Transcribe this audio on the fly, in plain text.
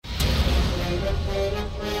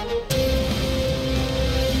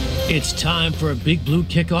It's time for a Big Blue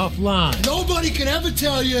Kickoff Live. Nobody can ever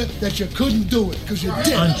tell you that you couldn't do it, because you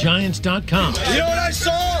did. On Giants.com. You know what I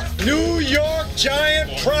saw? New York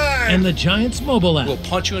Giant pride. And the Giants mobile app. We'll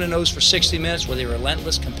punch you in the nose for 60 minutes with a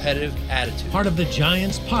relentless competitive attitude. Part of the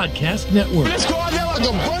Giants Podcast Network. Let's go out there like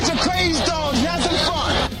a bunch of crazy dogs. Have some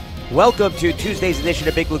fun. Welcome to Tuesday's edition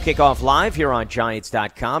of Big Blue Kickoff Live here on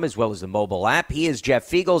Giants.com as well as the mobile app. He is Jeff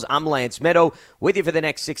Feagles. I'm Lance Meadow with you for the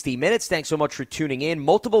next 60 minutes. Thanks so much for tuning in.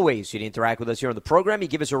 Multiple ways you can interact with us here on the program. You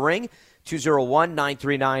give us a ring,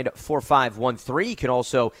 201-939-4513. You can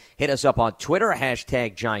also hit us up on Twitter,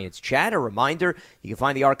 hashtag GiantsChat. A reminder, you can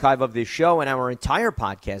find the archive of this show and our entire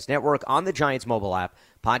podcast network on the Giants mobile app.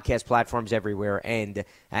 Podcast platforms everywhere, and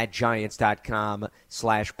at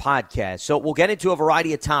Giants.com/podcast. So we'll get into a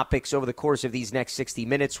variety of topics over the course of these next 60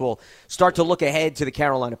 minutes. We'll start to look ahead to the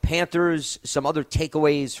Carolina Panthers, some other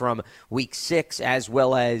takeaways from Week 6, as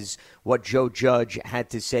well as what Joe Judge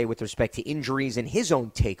had to say with respect to injuries and his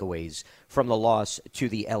own takeaways from the loss to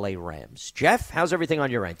the LA Rams. Jeff, how's everything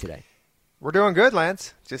on your end today? We're doing good,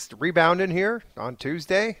 Lance. Just rebounding here on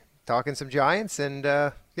Tuesday, talking some Giants,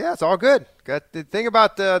 and yeah, it's all good. Got the thing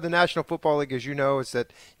about the National Football League, as you know, is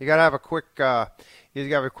that you got to have a quick,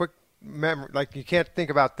 memory. Like, you can't think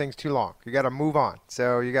about things too long. You got to move on.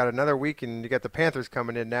 So you got another week, and you got the Panthers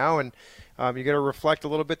coming in now, and you got to reflect a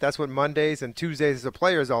little bit. That's what Mondays and Tuesdays as a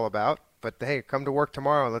player is all about. But hey, come to work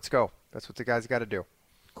tomorrow and let's go. That's what the guys got to do.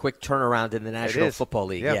 Quick turnaround in the National Football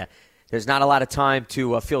League. Yep. Yeah, there's not a lot of time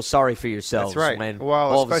to feel sorry for yourselves. That's right. When well,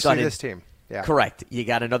 all of a especially sudden, this team. Yeah. Correct. You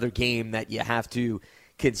got another game that you have to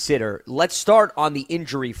consider. Let's start on the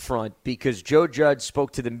injury front because Joe Judge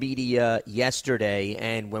spoke to the media yesterday,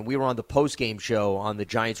 and when we were on the post-game show on the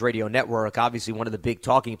Giants Radio Network, obviously one of the big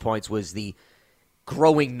talking points was the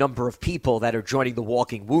growing number of people that are joining the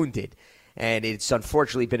Walking Wounded, and it's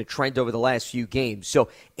unfortunately been a trend over the last few games. So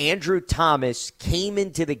Andrew Thomas came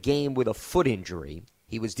into the game with a foot injury.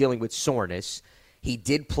 He was dealing with soreness. He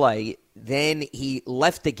did play. Then he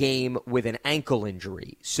left the game with an ankle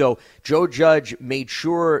injury. So Joe Judge made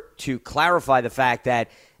sure to clarify the fact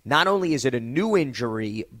that not only is it a new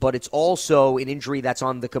injury, but it's also an injury that's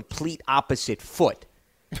on the complete opposite foot.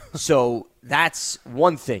 So that's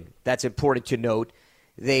one thing that's important to note.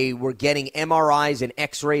 They were getting MRIs and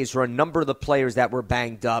X-rays for a number of the players that were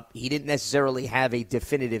banged up. He didn't necessarily have a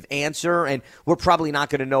definitive answer, and we're probably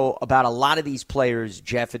not going to know about a lot of these players,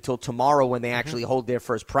 Jeff, until tomorrow when they actually hold their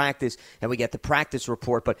first practice and we get the practice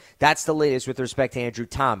report. But that's the latest with respect to Andrew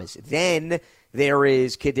Thomas. Then there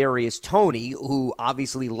is Kadarius Toney, who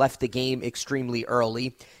obviously left the game extremely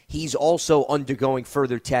early. He's also undergoing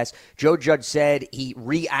further tests. Joe Judge said he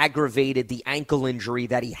re-aggravated the ankle injury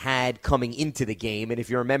that he had coming into the game. And if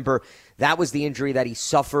you remember, that was the injury that he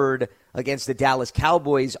suffered against the Dallas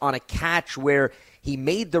Cowboys on a catch where he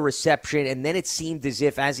made the reception, and then it seemed as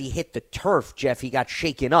if as he hit the turf, Jeff, he got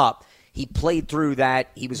shaken up. He played through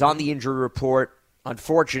that. He was on the injury report.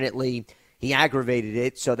 Unfortunately, he aggravated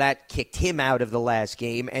it, so that kicked him out of the last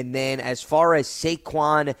game. And then as far as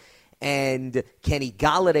Saquon and Kenny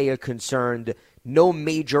Golladay are concerned, no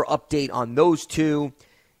major update on those two.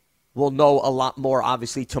 We'll know a lot more,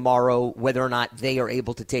 obviously, tomorrow, whether or not they are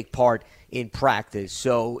able to take part in practice.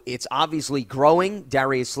 So it's obviously growing.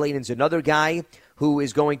 Darius Slayton's another guy who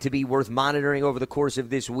is going to be worth monitoring over the course of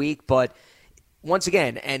this week. But once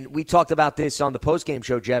again, and we talked about this on the postgame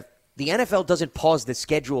show, Jeff, the NFL doesn't pause the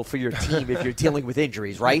schedule for your team if you're dealing with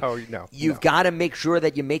injuries, right? You've got to make sure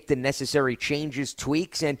that you make the necessary changes,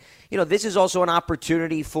 tweaks. And, this is also an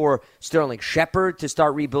opportunity for Sterling Shepard to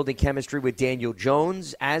start rebuilding chemistry with Daniel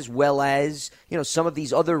Jones, as well as, some of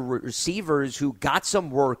these other receivers who got some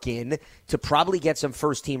work in to probably get some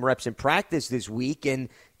first-team reps in practice this week and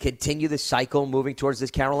continue the cycle moving towards this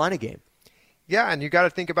Carolina game. Yeah, and you got to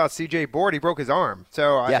think about C.J. Board. He broke his arm.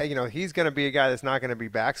 So, he's going to be a guy that's not going to be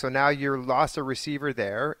back. So now you lost a receiver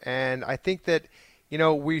there. And I think that,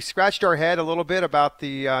 we scratched our head a little bit about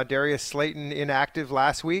the Darius Slayton inactive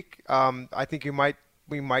last week. I think we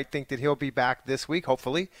might think that he'll be back this week,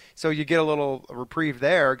 hopefully. So you get a little reprieve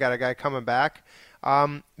there. Got a guy coming back.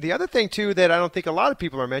 The other thing, too, that I don't think a lot of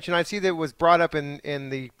people are mentioning, I see that it was brought up in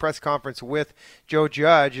the press conference with Joe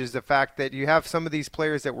Judge, is the fact that you have some of these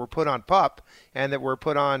players that were put on PUP and that were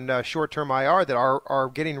put on short-term IR that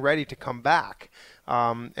are getting ready to come back.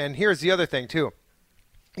 And here's the other thing, too.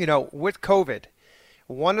 With COVID,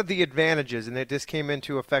 one of the advantages, and this came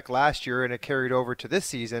into effect last year and it carried over to this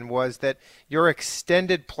season, was that your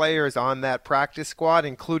extended players on that practice squad,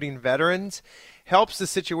 including veterans, helps the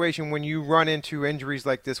situation when you run into injuries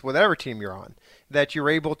like this, whatever team you're on, that you're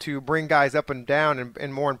able to bring guys up and down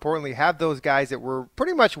and more importantly, have those guys that were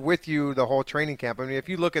pretty much with you the whole training camp. I mean, if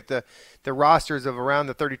you look at the rosters of around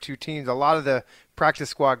the 32 teams, a lot of the practice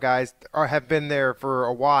squad guys have been there for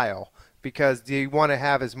a while because they want to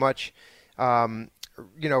have as much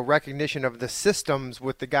recognition of the systems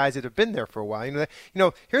with the guys that have been there for a while.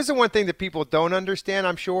 Here's the one thing that people don't understand,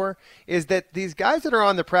 I'm sure, is that these guys that are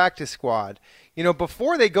on the practice squad,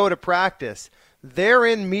 before they go to practice, they're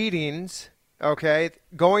in meetings, okay,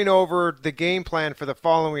 going over the game plan for the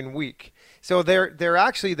following week. So they're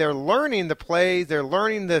learning the plays, they're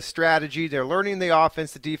learning the strategy, they're learning the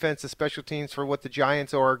offense, the defense, the special teams for what the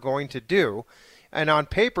Giants are going to do. And on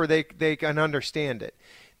paper, they can understand it.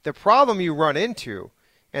 The problem you run into,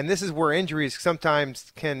 and this is where injuries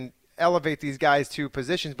sometimes can elevate these guys to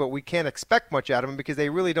positions, but we can't expect much out of them because they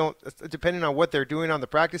really don't, depending on what they're doing on the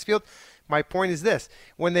practice field. My point is this.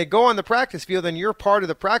 When they go on the practice field and you're part of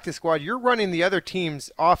the practice squad, you're running the other team's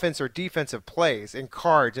offense or defensive plays and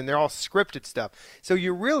cards, and they're all scripted stuff. So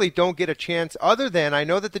you really don't get a chance other than, I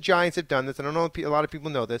know that the Giants have done this, and I don't know a lot of people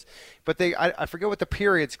know this, but I forget what the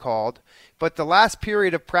period's called, but the last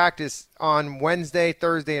period of practice on Wednesday,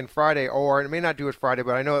 Thursday, and Friday, or it may not do it Friday,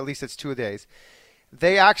 but I know at least it's 2 days,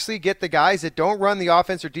 they actually get the guys that don't run the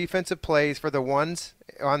offense or defensive plays for the ones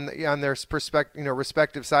on their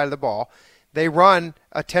respective side of the ball. They run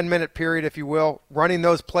a 10-minute period, if you will, running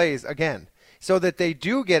those plays again so that they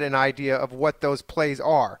do get an idea of what those plays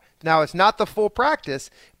are. Now, it's not the full practice,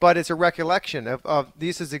 but it's a recollection of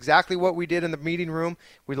this is exactly what we did in the meeting room.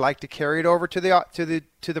 We'd like to carry it over to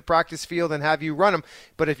the practice field and have you run them.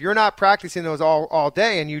 But if you're not practicing those all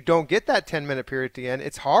day and you don't get that 10-minute period at the end,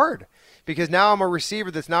 it's hard. Because now I'm a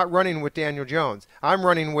receiver that's not running with Daniel Jones. I'm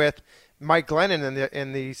running with Mike Glennon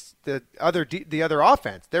and the other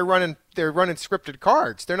offense. They're running scripted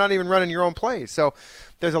cards. They're not even running your own plays. So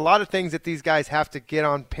there's a lot of things that these guys have to get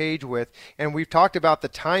on page with. And we've talked about the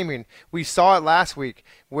timing. We saw it last week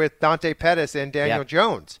with Dante Pettis and Daniel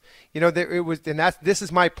Jones. This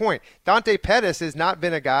is my point. Dante Pettis has not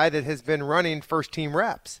been a guy that has been running first team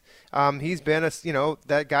reps. He's been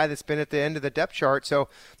that guy that's been at the end of the depth chart. So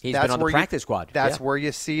he's been on the practice squad. That's where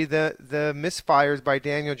you see the misfires by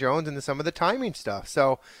Daniel Jones and some of the timing stuff.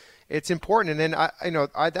 So it's important. And then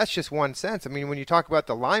that's just one sense. I mean, when you talk about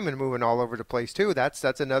the linemen moving all over the place too,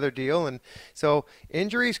 that's another deal. And so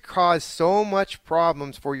injuries cause so much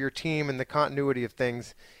problems for your team and the continuity of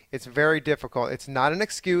things. It's very difficult. It's not an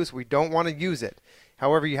excuse. We don't want to use it.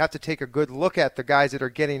 However, you have to take a good look at the guys that are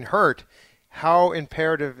getting hurt, how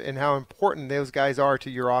imperative and how important those guys are to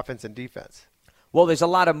your offense and defense. Well, there's a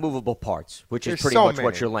lot of movable parts, which is pretty much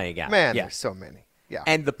what you're laying out. There's so many. Yeah.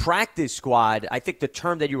 And the practice squad, I think the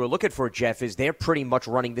term that you were looking for, Jeff, is they're pretty much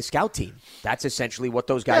running the scout team. That's essentially what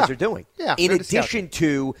those guys are doing. Yeah, in addition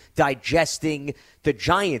to digesting the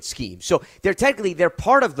Giants scheme. So they're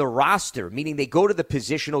part of the roster, meaning they go to the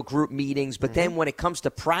positional group meetings, but then when it comes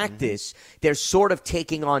to practice, they're sort of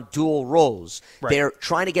taking on dual roles. Right. They're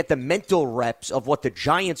trying to get the mental reps of what the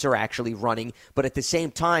Giants are actually running, but at the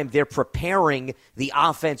same time, they're preparing the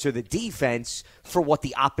offense or the defense for what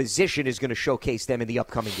the opposition is going to showcase them in the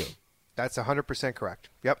upcoming game. That's 100% correct.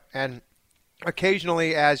 Yep. And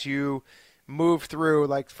occasionally as you move through,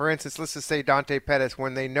 like for instance, let's just say Dante Pettis,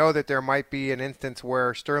 when they know that there might be an instance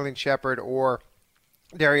where Sterling Shepard or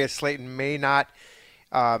Darius Slayton may not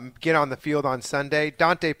get on the field on Sunday,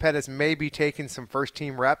 Dante Pettis may be taking some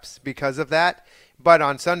first-team reps because of that. But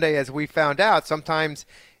on Sunday, as we found out, sometimes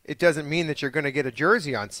it doesn't mean that you're going to get a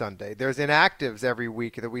jersey on Sunday. There's inactives every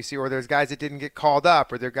week that we see, or there's guys that didn't get called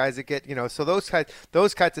up, or there are guys that get, so those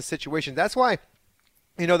kinds of situations. That's why,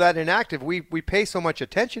 that inactive, we pay so much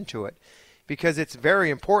attention to it, because it's very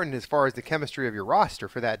important as far as the chemistry of your roster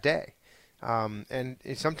for that day. And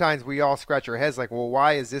sometimes we all scratch our heads like, well,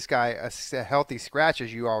 why is this guy a healthy scratch,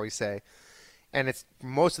 as you always say? And it's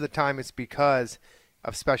most of the time it's because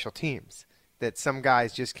of special teams, that some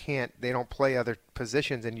guys just they don't play other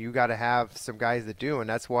positions, and you got to have some guys that do. And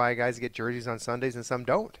that's why guys get jerseys on Sundays and some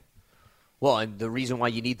don't. Well, and the reason why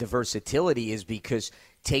you need the versatility is because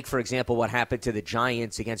take, for example, what happened to the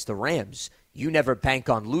Giants against the Rams. You never bank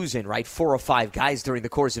on losing, right? 4 or 5 guys during the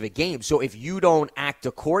course of a game. So if you don't act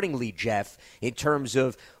accordingly, Jeff, in terms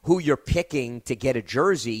of who you're picking to get a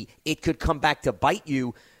jersey, it could come back to bite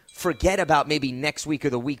you. Forget about maybe next week or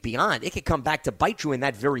the week beyond. It could come back to bite you in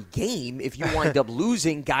that very game if you wind up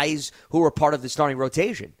losing guys who are part of the starting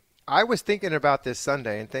rotation. I was thinking about this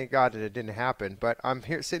Sunday, and thank God that it didn't happen, but I'm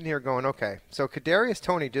sitting here going, okay, so Kadarius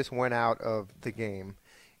Toney just went out of the game.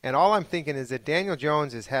 And all I'm thinking is that Daniel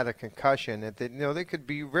Jones has had a concussion, and that they could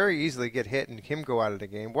be very easily get hit and him go out of the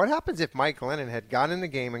game. What happens if Mike Glennon had gone in the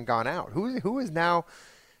game and gone out? Who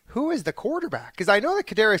is the quarterback? Because I know that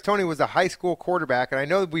Kadarius Toney was a high school quarterback, and I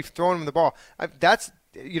know that we've thrown him the ball.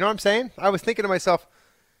 You know what I'm saying? I was thinking to myself,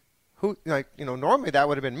 normally that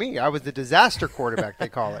would have been me. I was the disaster quarterback, they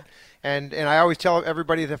call it. And I always tell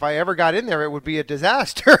everybody that if I ever got in there, it would be a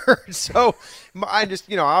disaster. So I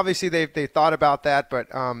just, obviously they thought about that, but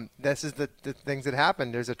this is the things that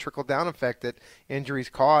happen. There's a trickle-down effect that injuries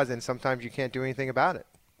cause, and sometimes you can't do anything about it.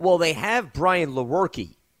 Well, they have Brian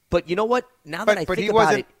Lewerke. But you know what? Now that I think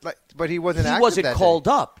about it, but he wasn't called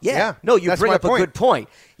up. Yeah. No, you bring up a good point.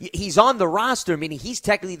 He's on the roster, meaning he's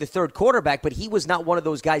technically the third quarterback, but he was not one of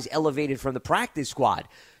those guys elevated from the practice squad.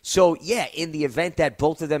 So, yeah, in the event that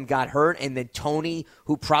both of them got hurt, and then Toney,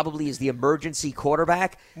 who probably is the emergency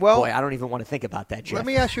quarterback, boy, I don't even want to think about that, Jeff. Let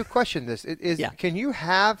me ask you a question. Can you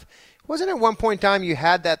have – wasn't it at one point in time you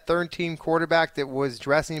had that third-team quarterback that was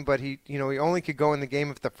dressing, but he only could go in the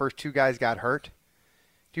game if the first two guys got hurt?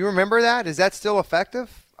 Do you remember that? Is that still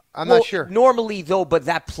effective? I'm not sure. Normally, though, but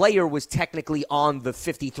that player was technically on the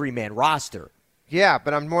 53-man roster. Yeah,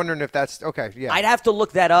 but I'm wondering if that's – okay, yeah. I'd have to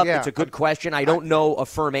look that up. Yeah, it's a good question. I don't know a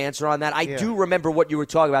firm answer on that. I do remember what you were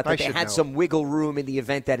talking about, that they had some wiggle room in the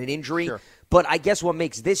event that an injury. Sure. But I guess what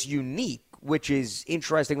makes this unique, which is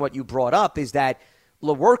interesting what you brought up, is that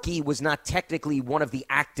Lewerke was not technically one of the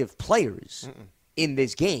active players in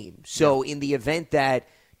this game. So in the event that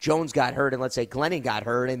 – Jones got hurt, and let's say Glennon got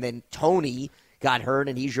hurt, and then Toney got hurt,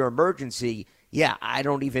 and he's your emergency. Yeah, I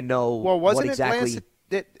don't even know what exactly. Lance,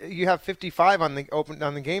 that you have 55 on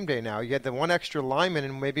the game day now? You had the one extra lineman,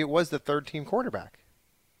 and maybe it was the third-team quarterback.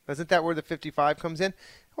 Isn't that where the 55 comes in?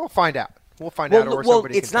 We'll find out. Well,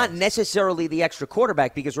 it's not necessarily the extra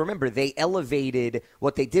quarterback, because remember,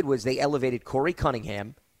 what they did was they elevated Corey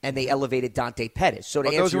Cunningham, and they elevated Dante Pettis. So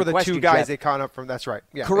those were the two guys they caught up from. That's right.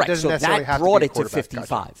 Yeah, correct. So that brought it to 55.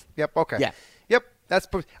 Gotcha. Yep. Okay. Yeah. Yep.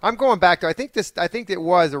 I'm going back to. I think it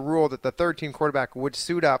was a rule that the third-team quarterback would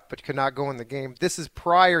suit up but could not go in the game. This is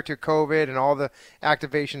prior to COVID and all the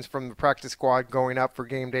activations from the practice squad going up for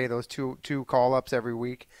game day. Those two call-ups every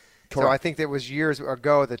week. Correct. So I think that was years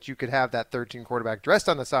ago that you could have that 13 quarterback dressed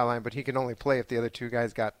on the sideline, but he could only play if the other two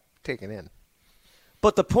guys got taken in.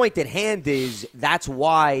 But the point at hand is that's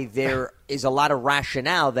why there is a lot of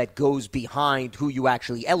rationale that goes behind who you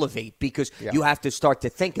actually elevate, because you have to start to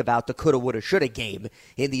think about the coulda, woulda, shoulda game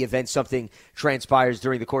in the event something transpires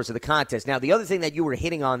during the course of the contest. Now, the other thing that you were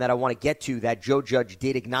hitting on that I want to get to that Joe Judge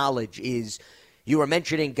did acknowledge is you were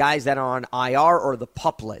mentioning guys that are on IR or the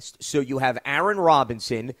PUP list. So you have Aaron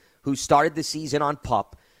Robinson, who started the season on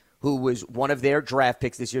PUP, who was one of their draft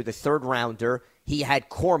picks this year, the third rounder. He had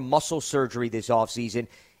core muscle surgery this offseason.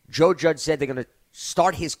 Joe Judge said they're going to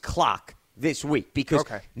start his clock this week because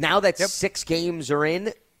now that 6 games are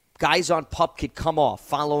in, guys on PUP could come off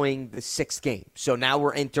following the 6th game. So now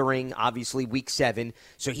we're entering, obviously, week 7.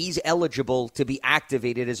 So he's eligible to be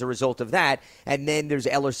activated as a result of that. And then there's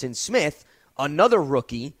Ellerson Smith, another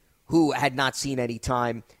rookie who had not seen any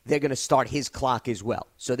time. They're going to start his clock as well.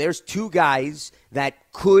 So there's 2 guys that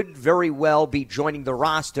could very well be joining the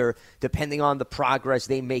roster depending on the progress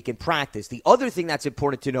they make in practice. The other thing that's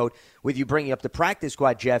important to note with you bringing up the practice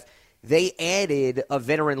squad, Jeff, they added a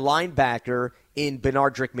veteran linebacker in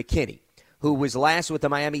Benardrick McKinney, who was last with the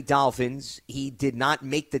Miami Dolphins. He did not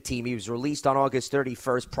make the team. He was released on August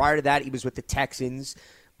 31st. Prior to that, he was with the Texans,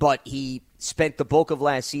 but he spent the bulk of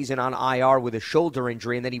last season on IR with a shoulder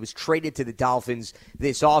injury, and then he was traded to the Dolphins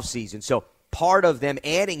this offseason. So part of them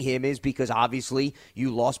adding him is because, obviously, you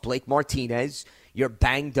lost Blake Martinez, you're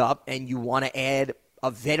banged up, and you want to add a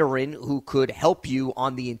veteran who could help you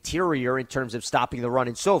on the interior in terms of stopping the run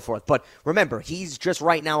and so forth. But remember, he's just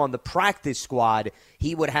right now on the practice squad.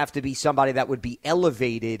 He would have to be somebody that would be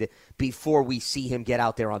elevated before we see him get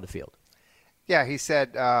out there on the field. Yeah, he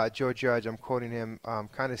said, Joe Judge, I'm quoting him,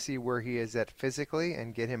 kind of see where he is at physically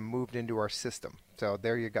and get him moved into our system. So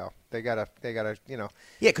there you go. They gotta, you know.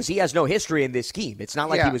 Yeah, because he has no history in this scheme. It's not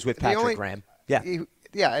like he was with Patrick Graham.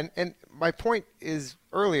 Yeah. And my point is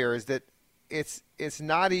earlier is that it's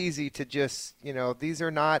not easy to just, you know, these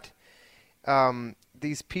are not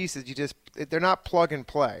these pieces. They're not plug and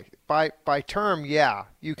play. By term, yeah,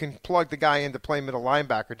 you can plug the guy in to play middle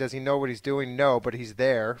linebacker. Does he know what he's doing? No, but he's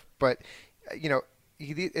there. But you know,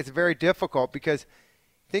 it's very difficult because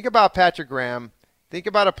think about Patrick Graham. Think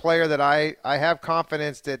about a player that I have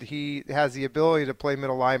confidence that he has the ability to play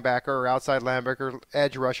middle linebacker or outside linebacker,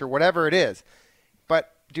 edge rusher, whatever it is.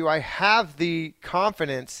 But do I have the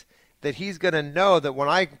confidence that he's going to know that when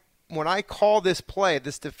I call this play,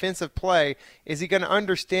 this defensive play, is he going to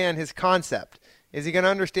understand his concept? Is he going to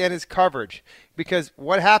understand his coverage? Because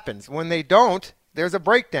what happens when they don't? There's a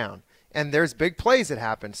breakdown, and there's big plays that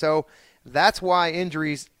happen. So that's why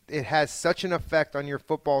injuries, it has such an effect on your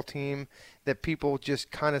football team that people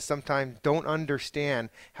just kind of sometimes don't understand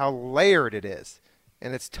how layered it is.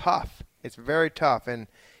 And it's tough. It's very tough. And,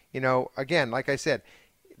 again, like I said,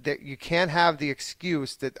 that you can't have the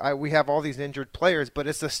excuse that we have all these injured players, but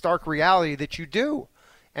it's the stark reality that you do.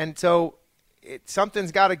 And so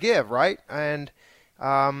something's got to give, right? And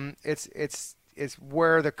it's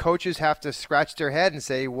where the coaches have to scratch their head and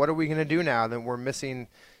say, what are we going to do now that we're missing?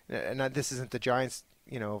 And this isn't the Giants,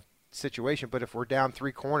 situation, but if we're down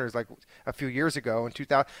 3 corners like a few years ago in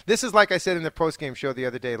 2000, this is like I said in the postgame show the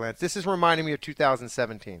other day, Lance, this is reminding me of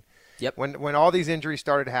 2017. Yep. When all these injuries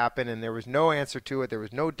started to happen and there was no answer to it, there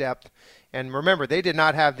was no depth. And remember, they did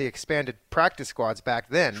not have the expanded practice squads back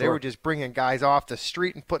then. Sure. They were just bringing guys off the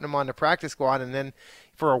street and putting them on the practice squad and then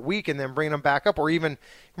for a week and then bringing them back up. Or even,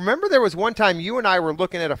 remember there was one time you and I were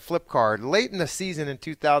looking at a flip card late in the season in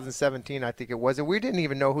 2017, I think it was, and we didn't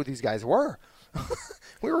even know who these guys were.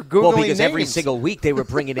 We were Googling because names. every single week they were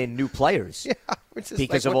bringing in new players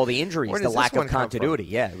because of all the injuries, the lack of continuity.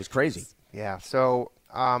 Yeah, it was crazy. Yeah, so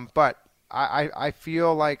but I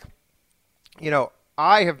feel like,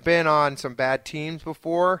 I have been on some bad teams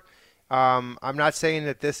before. I'm not saying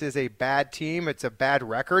that this is a bad team. It's a bad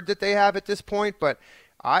record that they have at this point, but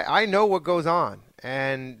I know what goes on.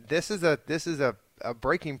 And this is a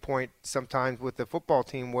breaking point sometimes with the football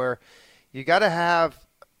team where you got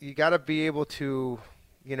to be able to,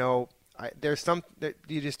 there's some that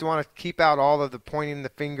you just want to keep out all of the pointing the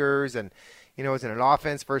fingers and, is it an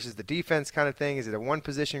offense versus the defense kind of thing? Is it a one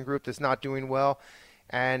position group that's not doing well?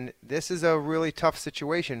 And this is a really tough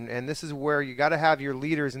situation. And this is where you got to have your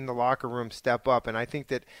leaders in the locker room step up. And I think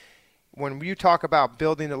that when you talk about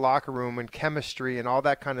building the locker room and chemistry and all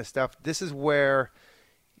that kind of stuff, this is where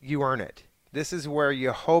you earn it. This is where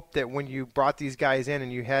you hope that when you brought these guys in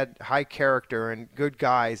and you had high character and good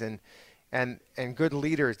guys and good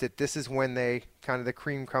leaders, that this is when they kind of the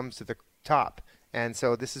cream comes to the top. And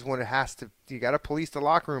so this is when you got to police the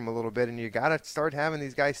locker room a little bit, and you got to start having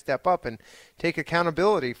these guys step up and take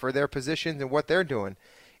accountability for their positions and what they're doing.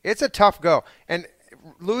 It's a tough go. And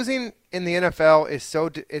losing in the NFL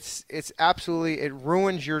is it's absolutely, it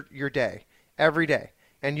ruins your day every day.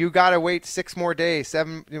 And you got to wait 6 more days,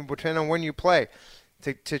 7, depending on when you play,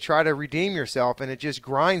 to try to redeem yourself, and it just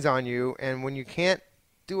grinds on you. And when you can't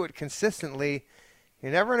do it consistently,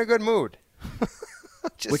 you're never in a good mood.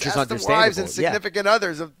 Which is understandable. The wives and significant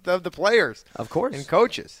others of the players, of course, and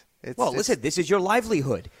coaches. Listen, this is your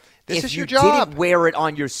livelihood. This is your job. If you didn't wear it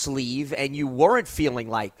on your sleeve and you weren't feeling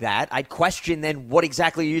like that, I'd question then what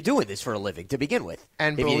exactly are you doing this for a living to begin with?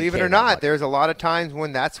 And believe it or not, there's a lot of times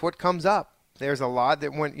when that's what comes up. There's a lot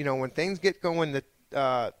that when things get going,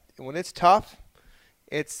 when it's tough,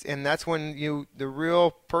 and that's when the real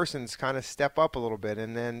persons kind of step up a little bit,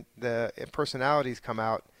 and then the personalities come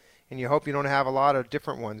out. And you hope you don't have a lot of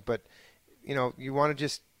different ones, but you want to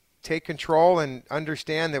just take control and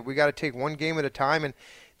understand that we got to take one game at a time. And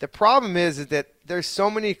the problem is that there's so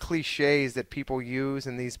many cliches that people use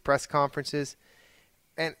in these press conferences,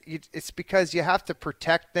 and it's because you have to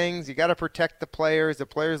protect things. You got to protect the players. The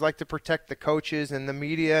players like to protect the coaches and the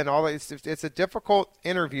media and all that. It's a difficult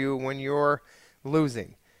interview when you're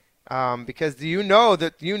losing. Because you know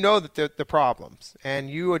that the problems and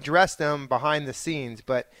you address them behind the scenes,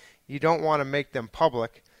 but you don't want to make them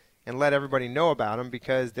public and let everybody know about them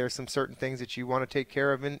because there's some certain things that you want to take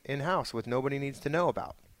care of in-house with nobody needs to know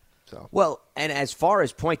about. So. Well, and as far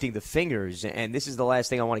as pointing the fingers, and this is the last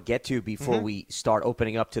thing I want to get to before we start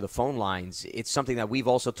opening up to the phone lines, it's something that we've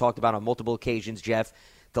also talked about on multiple occasions, Jeff,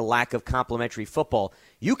 the lack of complementary football.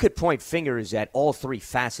 You could point fingers at all 3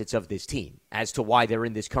 facets of this team as to why they're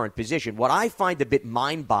in this current position. What I find a bit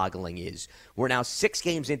mind-boggling is we're now 6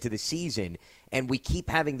 games into the season, and we keep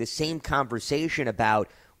having the same conversation about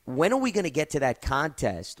when are we going to get to that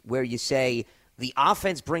contest where you say the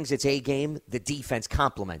offense brings its A game, the defense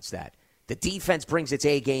complements that. The defense brings its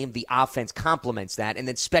A game, the offense complements that, and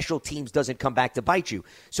then special teams doesn't come back to bite you.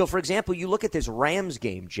 So, for example, you look at this Rams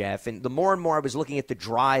game, Jeff, and the more and more I was looking at the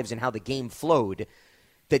drives and how the game flowed,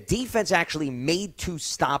 the defense actually made 2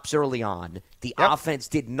 stops early on. The offense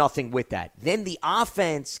did nothing with that. Then the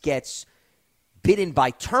offense gets bitten by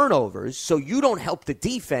turnovers, so you don't help the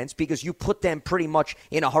defense because you put them pretty much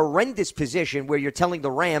in a horrendous position where you're telling the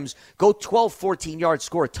Rams, go 12, 14 yards,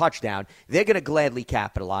 score a touchdown. They're going to gladly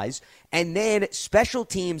capitalize. And then special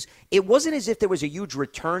teams, it wasn't as if there was a huge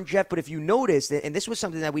return, Jeff, but if you noticed, and this was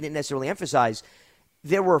something that we didn't necessarily emphasize,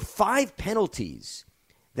 there were 5 penalties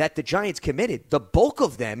that the Giants committed. The bulk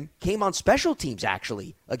of them came on special teams,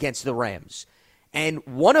 actually, against the Rams. And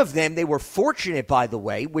one of them, they were fortunate, by the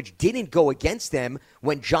way, which didn't go against them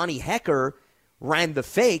when Johnny Hekker ran the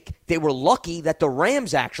fake. They were lucky that the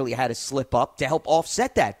Rams actually had a slip up to help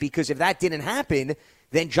offset that, because if that didn't happen,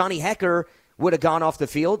 then Johnny Hekker would have gone off the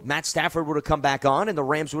field, Matt Stafford would have come back on, and the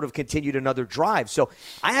Rams would have continued another drive. So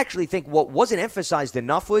I actually think what wasn't emphasized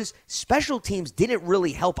enough was special teams didn't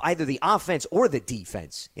really help either the offense or the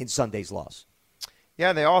defense in Sunday's loss.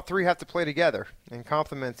 Yeah, they all three have to play together and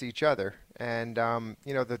complement each other. And,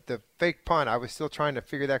 the fake punt, I was still trying to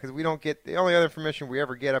figure that because we don't get – the only other information we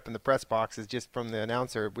ever get up in the press box is just from the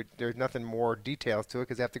announcer. There's nothing more details to it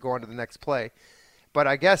because they have to go on to the next play. But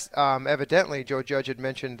I guess evidently Joe Judge had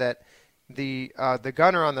mentioned that the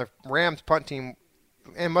gunner on the Rams punt team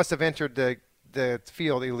and must have entered the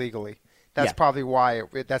field illegally. That's probably why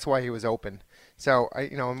that's why he was open. So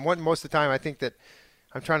most of the time I think that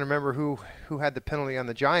I'm trying to remember who had the penalty on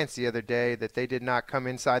the Giants the other day that they did not come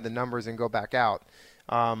inside the numbers and go back out.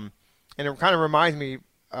 And it kind of reminds me,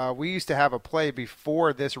 we used to have a play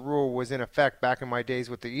before this rule was in effect back in my days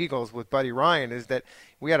with the Eagles with Buddy Ryan, is that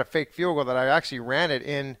we had a fake field goal that I actually ran it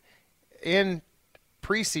in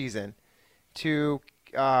preseason to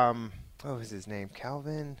what was his name?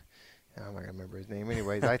 Calvin? I'm not going to remember his name.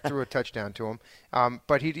 Anyways, I threw a touchdown to him.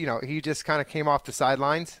 But he just kind of came off the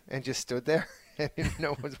sidelines and just stood there. And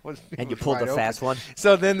you pulled the fast one.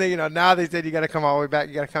 So then now they said you got to come all the way back.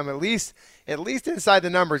 You got to come at least inside the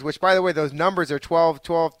numbers, which, by the way, those numbers are 12,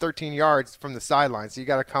 13 yards from the sideline. So you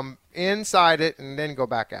got to come inside it and then go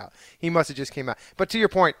back out. He must have just came out. But to your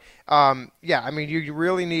point, you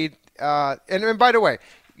really need and by the way,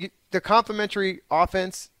 the complementary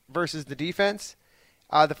offense versus the defense.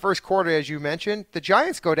 The first quarter, as you mentioned, the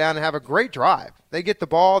Giants go down and have a great drive. They get the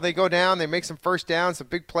ball, they go down, they make some first downs, some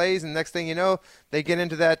big plays, and next thing you know, they get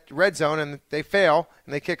into that red zone and they fail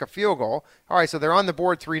and they kick a field goal. All right, so they're on the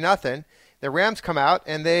board 3-0. The Rams come out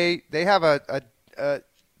and they have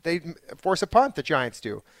they force a punt. The Giants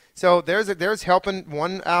do. So there's helping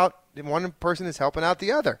one out. One person is helping out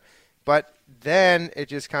the other. But then it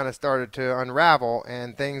just kind of started to unravel,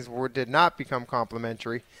 and things did not become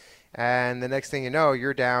complimentary. And the next thing you know,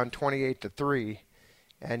 you're down 28-3,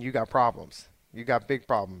 and you got problems. You got big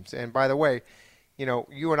problems. And by the way,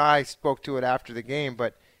 you and I spoke to it after the game,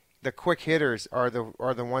 but the quick hitters are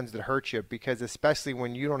the ones that hurt you, because especially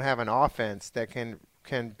when you don't have an offense that can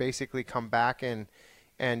basically come back and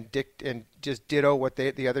just ditto what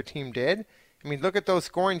the other team did. I mean, look at those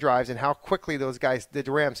scoring drives and how quickly those guys, the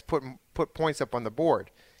Rams, put points up on the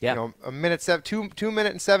board. Yeah. 2 minutes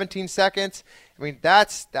and 17 seconds. I mean,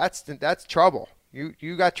 that's trouble.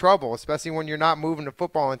 You got trouble, especially when you're not moving the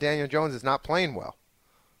football and Daniel Jones is not playing well.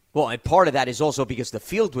 Well, and part of that is also because the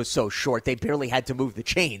field was so short, they barely had to move the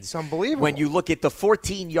chains. It's unbelievable. When you look at the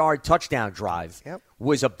 14-yard touchdown drive,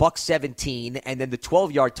 was $1.17, and then the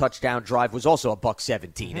 12-yard touchdown drive was also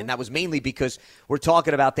 $1.17. Mm-hmm. And that was mainly because we're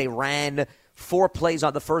talking about they ran 4 plays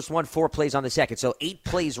on the first one, 4 plays on the second. So 8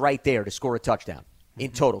 plays right there to score a touchdown.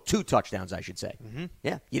 In total, 2 touchdowns, I should say. Mm-hmm.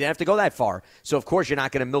 Yeah, you didn't have to go that far. So, of course, you're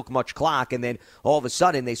not going to milk much clock, and then all of a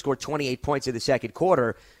sudden they scored 28 points in the second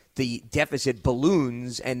quarter. The deficit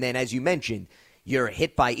balloons, and then, as you mentioned, you're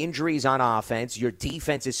hit by injuries on offense. Your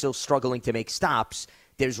defense is still struggling to make stops.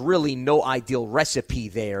 There's really no ideal recipe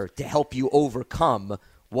there to help you overcome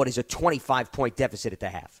what is a 25-point deficit at the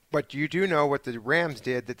half. But you do know what the Rams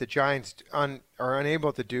did that the Giants are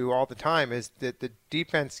unable to do all the time, is that the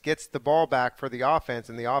defense gets the ball back for the offense,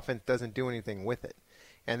 and the offense doesn't do anything with it.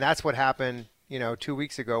 And that's what happened, 2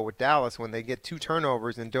 weeks ago with Dallas when they get 2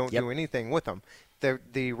 turnovers and don't do anything with them.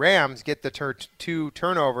 The Rams get the 2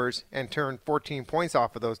 turnovers and turn 14 points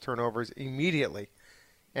off of those turnovers immediately.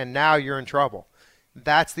 And now you're in trouble.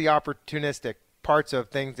 That's the opportunistic parts of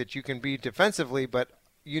things that you can be defensively, but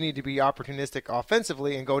you need to be opportunistic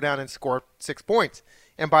offensively and go down and score 6 points.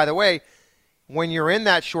 And by the way, when you're in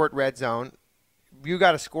that short red zone, you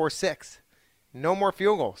got to score 6. No more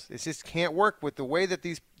field goals. It just can't work with the way that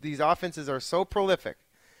these offenses are so prolific.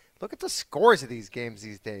 Look at the scores of these games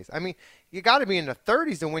these days. I mean, you got to be in the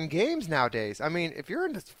 30s to win games nowadays. I mean, if you're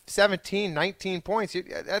in the 17, 19 points,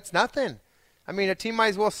 that's nothing. I mean, a team might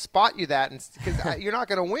as well spot you that because you're not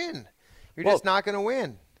going to win. You're just not going to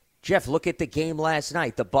win. Jeff, look at the game last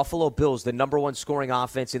night. The Buffalo Bills, the number 1 scoring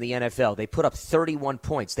offense in the NFL, they put up 31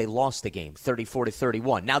 points. They lost the game,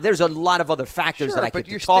 34-31. Now, there's a lot of other factors that I could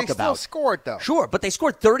talk about. They still scored, though. Sure, but they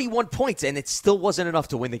scored 31 points, and it still wasn't enough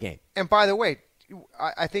to win the game. And by the way,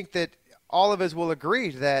 I think that all of us will agree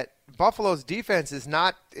that Buffalo's defense is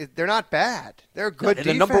not – they're not bad. They're a good defense.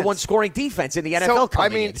 The number one scoring defense in the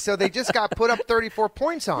NFL in. So they just got put up 34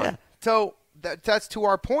 points on. Yeah. So that's to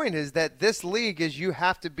our point, is that this league is you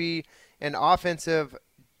have to be an offensive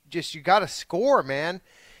 – just you got to score, man.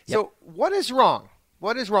 Yep. So what is wrong?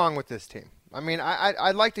 What is wrong with this team? I mean,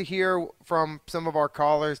 I'd like to hear from some of our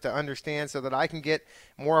callers to understand so that I can get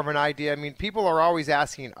more of an idea. I mean, people are always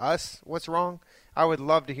asking us what's wrong. I would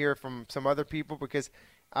love to hear from some other people because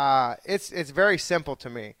it's very simple to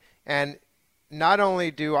me. And not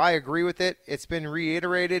only do I agree with it, it's been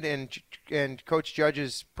reiterated in Coach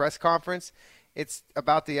Judge's press conference. It's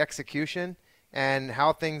about the execution and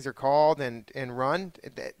how things are called and run.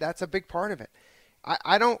 That's a big part of it.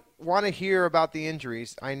 I don't want to hear about the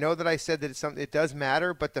injuries. I know that I said that it does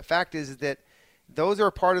matter, but the fact is that those are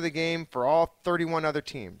a part of the game for all 31 other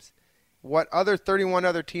teams. What other 31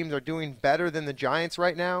 other teams are doing better than the Giants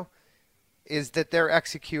right now is that they're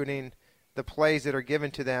executing the plays that are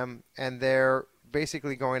given to them, and they're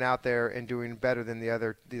basically going out there and doing better than the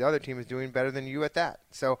other team is doing better than you at that.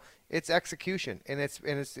 So it's execution, and it's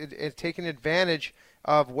taking advantage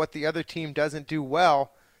of what the other team doesn't do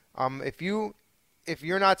well. If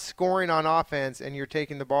you're not scoring on offense and you're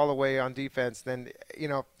taking the ball away on defense, then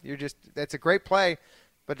that's a great play,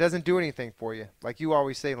 but it doesn't do anything for you. Like you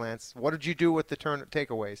always say, Lance, what did you do with the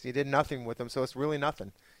takeaways? You did nothing with them, so it's really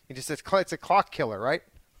nothing. It's a clock killer, right?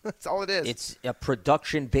 That's all it is. It's a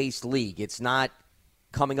production-based league. It's not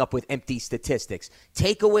coming up with empty statistics.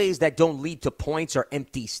 Takeaways that don't lead to points are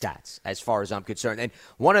empty stats, as far as I'm concerned. And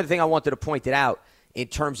one other thing I wanted to point it out, in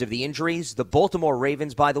terms of the injuries, the Baltimore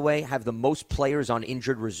Ravens, by the way, have the most players on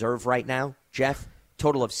injured reserve right now, Jeff,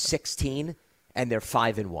 total of 16, and they're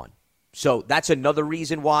 5-1. So that's another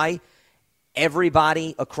reason why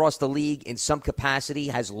everybody across the league in some capacity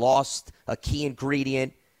has lost a key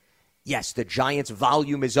ingredient. Yes, the Giants'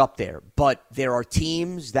 volume is up there, but there are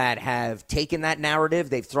teams that have taken that narrative,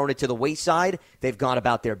 they've thrown it to the wayside, they've gone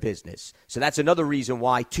about their business. So that's another reason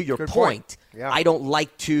why, to your point, yeah. I don't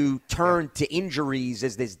like to turn to injuries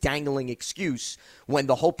as this dangling excuse when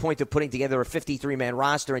the whole point of putting together a 53-man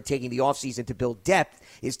roster and taking the offseason to build depth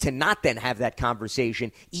is to not then have that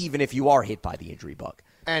conversation, even if you are hit by the injury bug.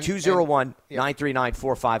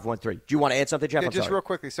 201-939-4513. Do you want to add something, Jeff? Yeah, just real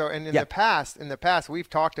quickly. So, in the past, we've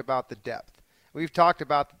talked about the depth. We've talked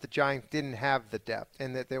about that the Giants didn't have the depth,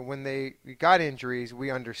 and that when they got injuries,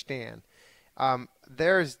 we understand.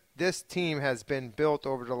 This team has been built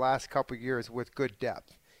over the last couple of years with good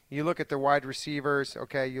depth. You look at the wide receivers,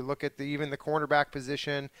 okay. You look at even the cornerback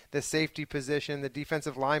position, the safety position, the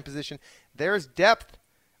defensive line position. There's depth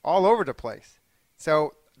all over the place.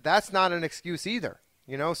 So that's not an excuse either.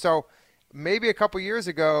 So maybe a couple years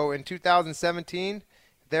ago in 2017,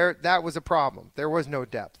 that was a problem. There was no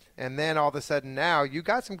depth. And then all of a sudden now you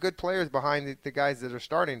got some good players behind the guys that are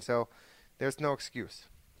starting, so there's no excuse.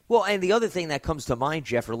 Well, and the other thing that comes to mind,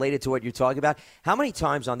 Jeff, related to what you're talking about, how many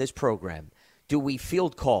times on this program do we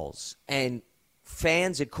field calls and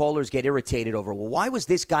fans and callers get irritated over, well, why was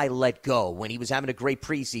this guy let go when he was having a great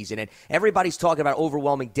preseason? And everybody's talking about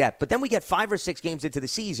overwhelming depth. But then we get 5 or 6 games into the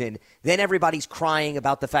season, then everybody's crying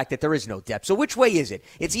about the fact that there is no depth. So which way is it?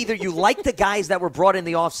 It's either you like the guys that were brought in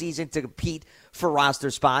the offseason to compete for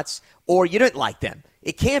roster spots, or you didn't like them.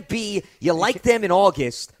 It can't be you like them in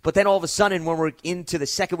August, but then all of a sudden when we're into the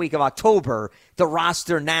second week of October, the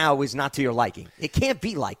roster now is not to your liking. It can't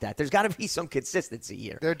be like that. There's got to be some consistency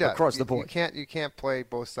here across the board. You can't play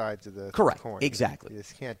both sides of the Correct. coin. Exactly. You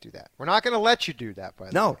just can't do that. We're not going to let you do that, by the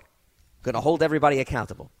way. No. Going to hold everybody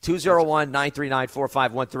accountable.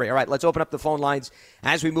 201-939-4513. All right, let's open up the phone lines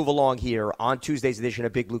as we move along here on Tuesday's edition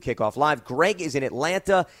of Big Blue Kickoff Live. Greg is in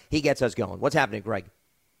Atlanta. He gets us going. What's happening, Greg?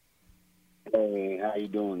 Hey, how you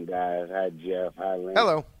doing, guys? Hi, Jeff. Hi, Lance.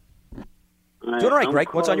 Hello. Doing all right, Greg.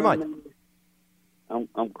 What's on your mind?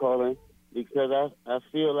 I'm calling because I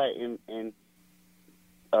feel like, and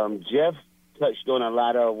Jeff touched on a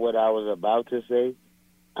lot of what I was about to say.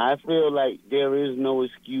 I feel like there is no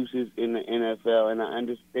excuses in the NFL, and I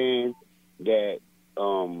understand that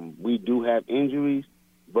we do have injuries,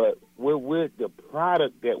 but with the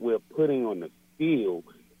product that we're putting on the field,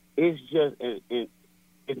 it's just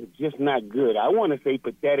it's just not good. I want to say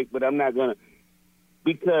pathetic, but I'm not gonna,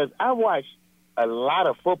 because I watch a lot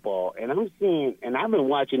of football, and I'm seeing, and I've been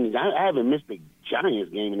watching these. I haven't missed a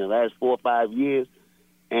Giants game in the last 4 or 5 years,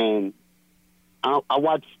 and I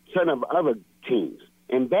watch a ton of other teams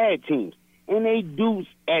and bad teams, and they do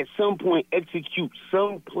at some point execute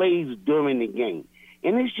some plays during the game,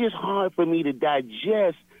 and it's just hard for me to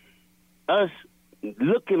digest us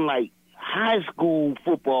looking like high school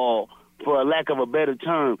football for a lack of a better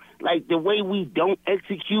term. Like, the way we don't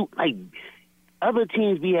execute, like, other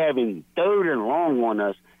teams be having 3rd and long on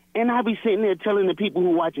us, and I be sitting there telling the people who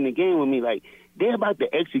watching the game with me, like, they're about to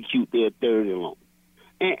execute their 3rd and long.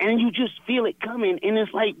 And you just feel it coming, and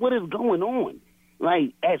it's like, what is going on?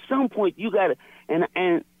 Like, at some point, you got to –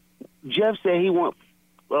 and Jeff said he wants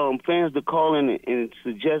fans to call in and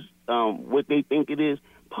suggest what they think it is.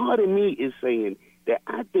 Part of me is saying that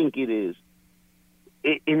I think it is –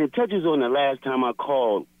 and it touches on the last time I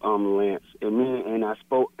called Lance, and I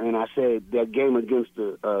spoke, and I said that game against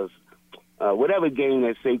the whatever game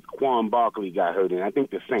that Saquon Barkley got hurt in. I think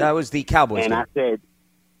the Saints. That was the Cowboys. And game. I said,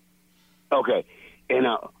 okay, and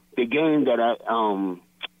the game that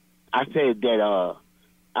I said that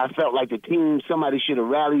I felt like the team, somebody should have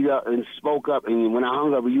rallied up and spoke up. And when I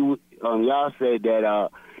hung up with you, y'all said that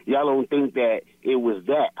y'all don't think that it was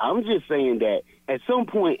that. I'm just saying that at some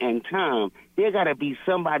point in time, there got to be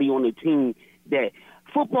somebody on the team that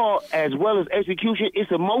football, as well as execution,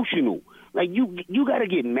 it's emotional. Like, you got to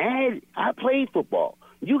get mad. I played football.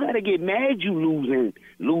 You got to get mad you losing,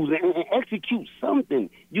 and execute something.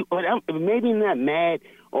 Maybe not mad,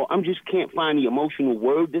 or I just can't find the emotional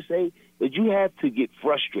word to say, but you have to get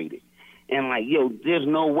frustrated. And, like, there's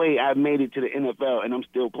no way I've made it to the NFL and I'm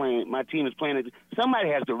still playing. My team is playing it. Somebody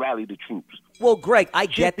has to rally the troops. Well, Greg, I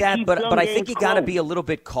get that, but I think you got to be a little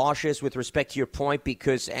bit cautious with respect to your point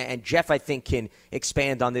because, and Jeff, I think, can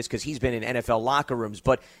expand on this because he's been in NFL locker rooms,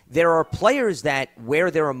 but there are players that wear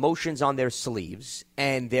their emotions on their sleeves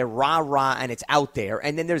and they're rah-rah and it's out there.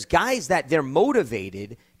 And then there's guys that they're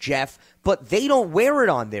motivated, Jeff, but they don't wear it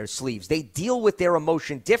on their sleeves. They deal with their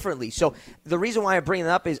emotion differently. So the reason why I bring it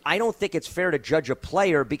up is I don't think it's fair to judge a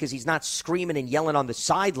player because he's not screaming and yelling on the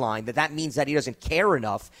sideline that means that he doesn't care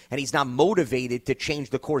enough and he's not motivated to change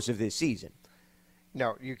the course of this season.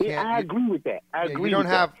 No, you can't. Yeah, I agree with that. You don't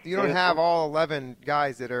have all 11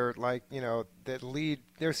 guys that are like, that lead.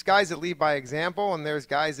 There's guys that lead by example and there's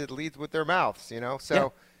guys that lead with their mouths, So yeah.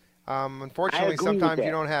 Unfortunately, sometimes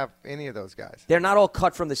you don't have any of those guys. They're not all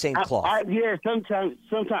cut from the same cloth. Sometimes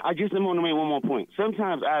I just want to make one more point.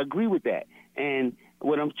 Sometimes I agree with that. And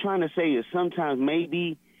what I'm trying to say is sometimes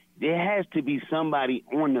maybe there has to be somebody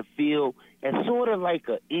on the field as sort of like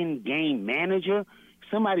an in-game manager,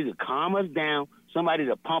 somebody to calm us down, somebody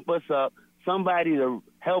to pump us up, somebody to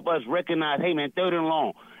help us recognize, hey, man, 3rd and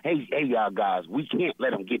long. Hey, y'all guys, we can't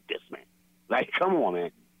let them get this, man. Like, come on,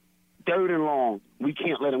 man. 3rd and long, we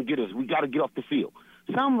can't let them get us. We got to get off the field.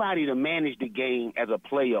 Somebody to manage the game as a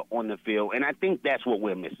player on the field, and I think that's what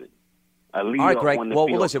we're missing. A leader all right, Greg. On the well,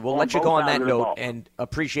 field listen, we'll let you go on that note and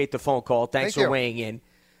appreciate the phone call. Thanks for weighing in.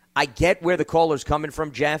 I get where the caller's coming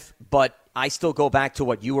from, Jeff, but I still go back to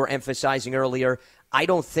what you were emphasizing earlier. I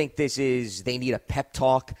don't think they need a pep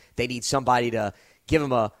talk. They need somebody to give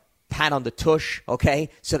them a pat on the tush, okay,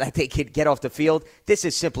 so that they could get off the field. This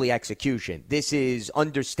is simply execution. This is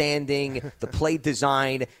understanding the play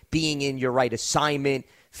design, being in your right assignment,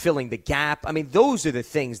 filling the gap. I mean, those are the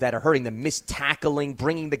things that are hurting them. Missed tackling,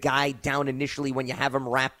 bringing the guy down initially when you have him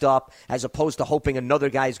wrapped up, as opposed to hoping another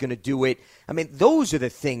guy is going to do it. I mean, those are the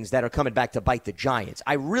things that are coming back to bite the Giants.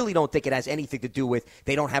 I really don't think it has anything to do with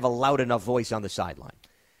they don't have a loud enough voice on the sideline.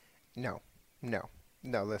 No,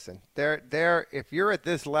 listen. If you're at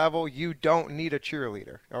this level, you don't need a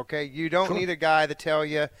cheerleader, okay? You don't need a guy to tell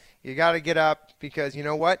you got to get up because you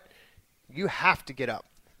know what? You have to get up.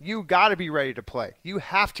 You got to be ready to play. You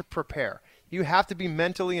have to prepare. You have to be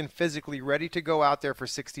mentally and physically ready to go out there for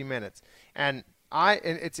 60 minutes. And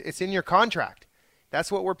it's in your contract.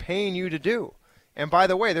 That's what we're paying you to do. And by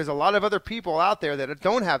the way, there's a lot of other people out there that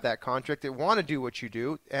don't have that contract that want to do what you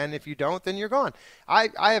do. And if you don't, then you're gone. I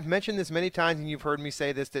have mentioned this many times, and you've heard me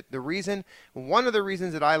say this, that one of the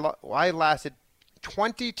reasons that I lasted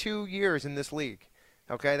 22 years in this league,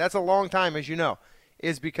 okay, that's a long time, as you know,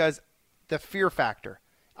 is because the fear factor.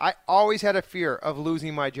 I always had a fear of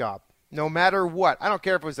losing my job, no matter what. I don't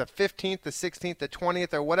care if it was the 15th, the 16th, the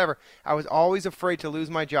 20th, or whatever. I was always afraid to lose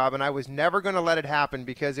my job, and I was never going to let it happen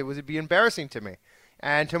because it would be embarrassing to me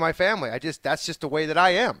and to my family. That's just the way that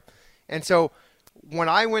I am. And so when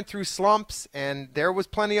I went through slumps, and there was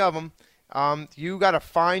plenty of them, you got to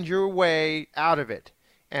find your way out of it.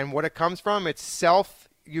 And what it comes from, it's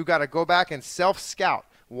you got to go back and self-scout.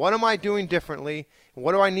 What am I doing differently?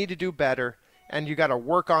 What do I need to do better? And you got to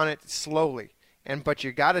work on it slowly. But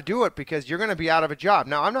you got to do it because you're going to be out of a job.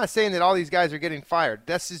 Now, I'm not saying that all these guys are getting fired.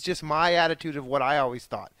 This is just my attitude of what I always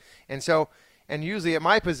thought. And usually at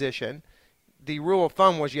my position, the rule of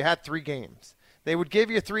thumb was you had 3 games. They would give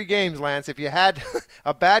you 3 games, Lance. If you had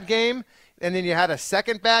a bad game and then you had a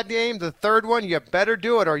second bad game, the third one, you better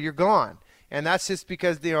do it or you're gone. And that's just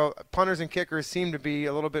because, punters and kickers seem to be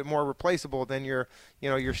a little bit more replaceable than your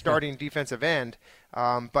starting defensive end.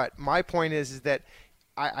 But my point is that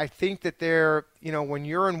I think that when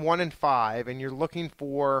you're in 1-5 and you're looking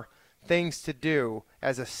for things to do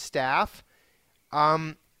as a staff,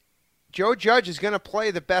 Joe Judge is going to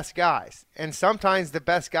play the best guys. And sometimes the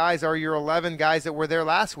best guys are your 11 guys that were there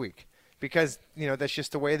last week because, that's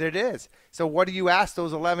just the way that it is. So what do you ask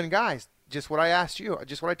those 11 guys? Just what I asked you,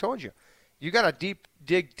 just what I told you. You got to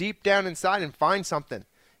dig deep down inside and find something.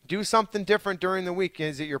 Do something different during the week.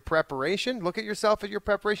 Is it your preparation? Look at yourself at your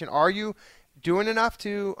preparation. Are you doing enough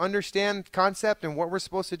to understand concept and what we're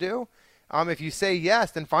supposed to do? If you say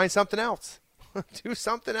yes, then find something else. Do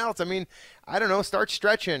something else. I mean, I don't know, start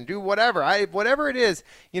stretching, do whatever. Whatever it is,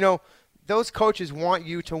 those coaches want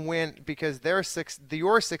you to win because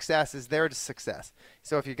your success is their success.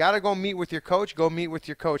 So if you got to go meet with your coach, go meet with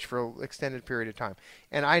your coach for an extended period of time.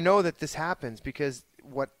 And I know that this happens because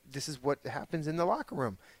this is what happens in the locker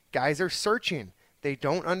room. Guys are searching. They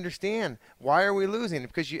don't understand. Why are we losing?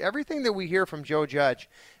 Because everything that we hear from Joe Judge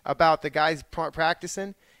about the guys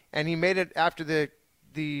practicing, and he made it after the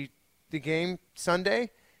game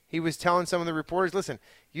Sunday, he was telling some of the reporters, listen,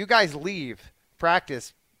 you guys leave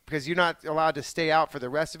practice because you're not allowed to stay out for the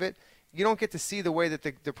rest of it. You don't get to see the way that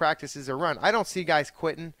the practices are run. I don't see guys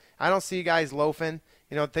quitting. I don't see guys loafing,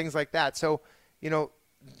 things like that. So,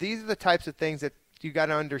 these are the types of things that you got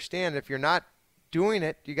to understand. If you're not doing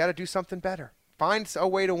it, you got to do something better. Find a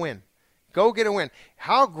way to win. Go get a win.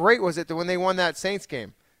 How great was it that when they won that Saints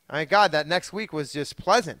game? My God, that next week was just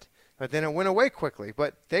pleasant. But then it went away quickly.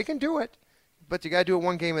 But they can do it. But you got to do it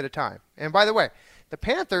one game at a time. And by the way, the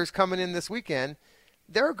Panthers coming in this weekend,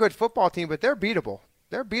 they're a good football team, but they're beatable.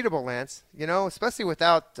 They're beatable, Lance, especially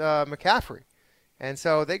without McCaffrey. And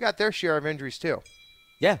so they got their share of injuries too.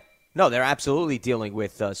 Yeah. No, they're absolutely dealing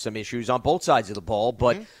with some issues on both sides of the ball.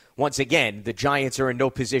 But once again, the Giants are in no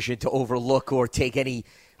position to overlook or take any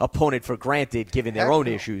opponent for granted given their own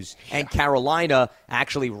issues. And Carolina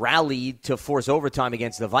actually rallied to force overtime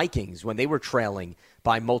against the Vikings when they were trailing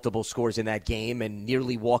by multiple scores in that game and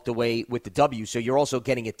nearly walked away with the W. So you're also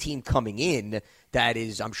getting a team coming in that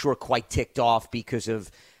is, I'm sure, quite ticked off because of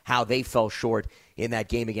how they fell short in that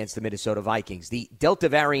game against the Minnesota Vikings. The Delta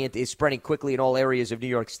variant is spreading quickly in all areas of New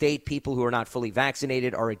York State. People who are not fully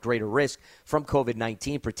vaccinated are at greater risk from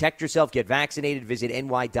COVID-19. Protect yourself. Get vaccinated. Visit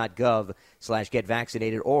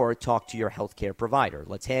ny.gov/getvaccinated or talk to your healthcare provider.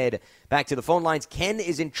 Let's head back to the phone lines. Ken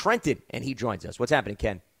is in Trenton, and he joins us. What's happening,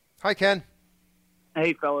 Ken? Hi, Ken.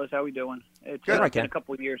 Hey, fellas. How we doing? It's Good. been a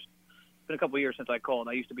couple of years. It's been a couple of years since I called.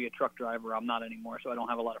 I used to be a truck driver. I'm not anymore, so I don't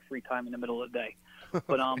have a lot of free time in the middle of the day.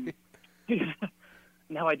 But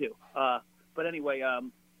now I do. But anyway,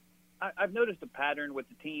 I've noticed a pattern with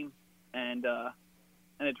the team, and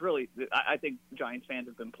it's really, I think Giants fans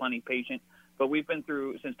have been plenty patient. But we've been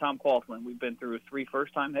through, since Tom Coughlin, we've been through 3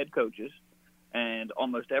 first-time head coaches, and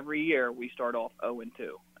almost every year we start off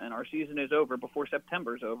 0-2. And our season is over before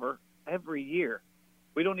September's over every year.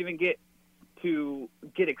 We don't even get to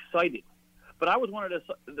get excited. But I was one of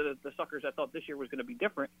the suckers that thought this year was going to be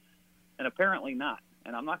different, and apparently not.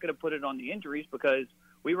 And I'm not going to put it on the injuries because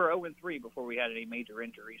we were 0-3 before we had any major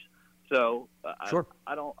injuries. So Sure.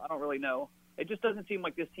 I don't really know. It just doesn't seem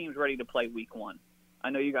like this team's ready to play week 1. I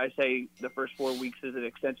know you guys say the first 4 weeks is an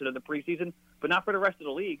extension of the preseason, but not for the rest of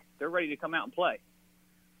the league. They're ready to come out and play.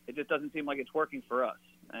 It just doesn't seem like it's working for us.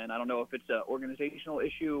 And I don't know if it's an organizational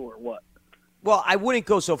issue or what. Well, I wouldn't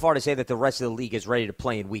go so far to say that the rest of the league is ready to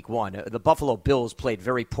play in week 1. The Buffalo Bills played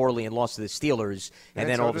very poorly and lost to the Steelers, and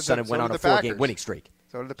then all of a sudden went on a 4-game winning streak.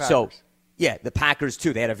 So did the Packers. So, yeah, the Packers,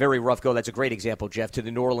 too. They had a very rough go. That's a great example, Jeff, to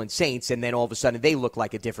the New Orleans Saints, and then all of a sudden they look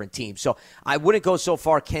like a different team. So I wouldn't go so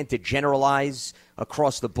far, Ken, to generalize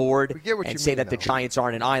across the board and say that the Giants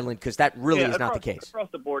aren't an island, because that really is not the case.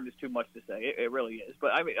 Across the board is too much to say. It really is.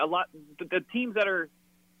 But, I mean, the teams that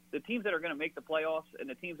are going to make the playoffs and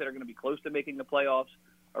the teams that are going to be close to making the playoffs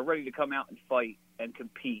are ready to come out and fight and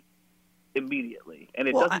compete immediately. And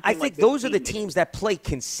I think those are the teams that play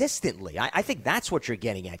consistently. I think that's what you're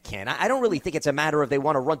getting at, Ken. I don't really think it's a matter of they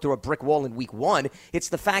want to run through a brick wall in week 1. It's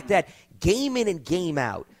the fact that game in and game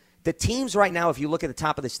out, the teams right now, if you look at the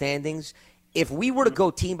top of the standings, if we were to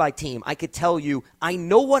go team by team, I could tell you I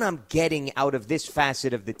know what I'm getting out of this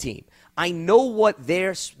facet of the team. I know what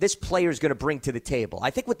this player is going to bring to the table.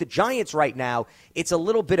 I think with the Giants right now, it's a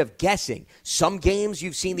little bit of guessing. Some games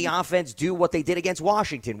you've seen the offense do what they did against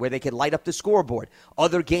Washington, where they could light up the scoreboard.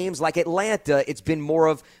 Other games like Atlanta, it's been more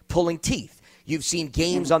of pulling teeth. You've seen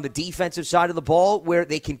games on the defensive side of the ball where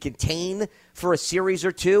they can contain for a series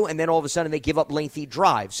or two, and then all of a sudden they give up lengthy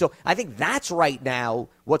drives. So I think that's right now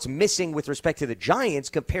what's missing with respect to the Giants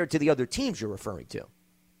compared to the other teams you're referring to.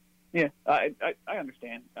 Yeah, I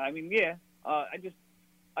understand. I mean, yeah, I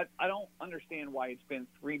don't understand why it's been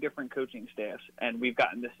 3 different coaching staffs and we've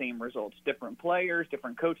gotten the same results. Different players,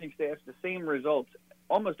 different coaching staffs, the same results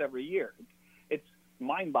almost every year. It's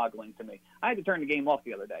mind-boggling to me. I had to turn the game off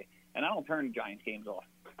the other day, and I don't turn Giants games off.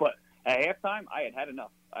 But at halftime, I had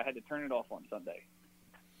enough. I had to turn it off on Sunday.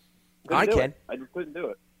 I can. I just couldn't do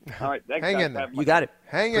it. All right, thanks, Hang guys. You got it.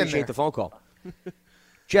 Hang in there. Appreciate the phone call.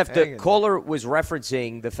 Jeff, the caller was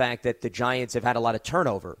referencing the fact that the Giants have had a lot of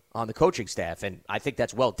turnover on the coaching staff, and I think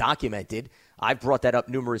that's well documented. I've brought that up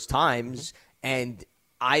numerous times, and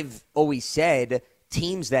I've always said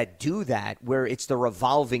teams that do that, where it's the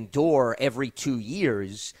revolving door every 2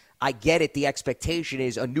 years, I get it. The expectation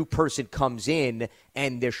is a new person comes in,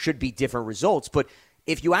 and there should be different results. But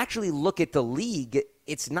if you actually look at the league,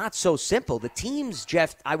 it's not so simple. The teams,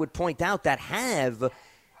 Jeff, I would point out that have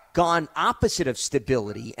gone opposite of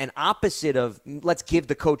stability and opposite of let's give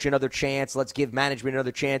the coach another chance, let's give management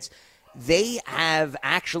another chance, they have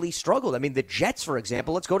actually struggled. I mean, the Jets, for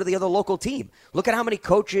example, let's go to the other local team. Look at how many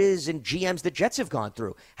coaches and GMs the Jets have gone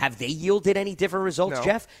through. Have they yielded any different results, No.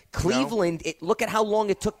 Jeff? Cleveland, look at how long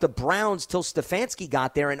it took the Browns till Stefanski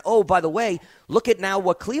got there. And, oh, by the way, look at now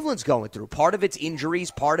what Cleveland's going through. Part of it's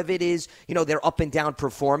injuries. Part of it is, their up and down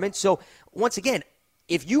performance. So, once again,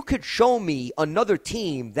 if you could show me another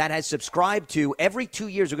team that has subscribed to every 2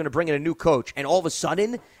 years we're going to bring in a new coach and all of a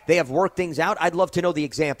sudden they have worked things out, I'd love to know the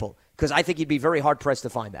example because I think you'd be very hard-pressed to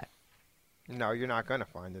find that. No, you're not going to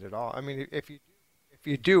find it at all. I mean, if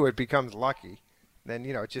you do, it becomes lucky. Then,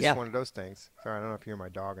 it's just one of those things. Sorry, I don't know if you hear my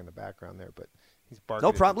dog in the background there, but he's barking.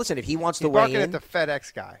 No problem. Listen, if he wants to weigh in. He's barking at the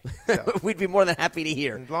FedEx guy. So. We'd be more than happy to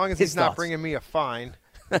hear. As long as he's not bringing me a fine,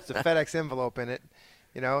 it's a FedEx envelope in it,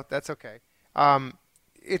 that's okay.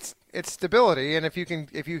 It's stability, and if you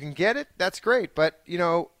can get it, that's great. But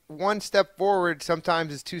one step forward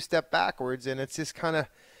sometimes is 2 steps backwards, and it's just kind of,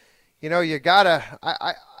 you gotta.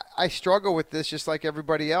 I struggle with this just like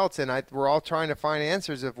everybody else, and we're all trying to find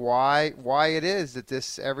answers of why it is that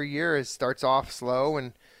this every year it starts off slow,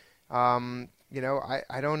 and I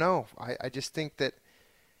don't know. I just think that,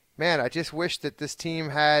 man, I just wish that this team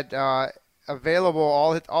had available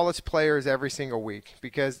all its players every single week,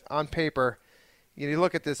 because on paper. You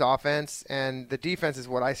look at this offense, and the defense is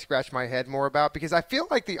what I scratch my head more about, because I feel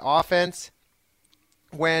like the offense,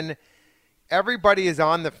 when everybody is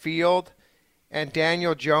on the field and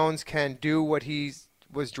Daniel Jones can do what he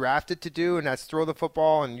was drafted to do, and that's throw the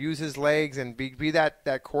football and use his legs and be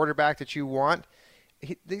that quarterback that you want,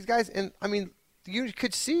 these guys, and I mean, you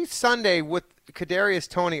could see Sunday with Kadarius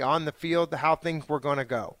Toney on the field how things were going to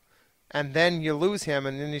go. And then you lose him,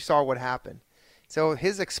 and then you saw what happened. So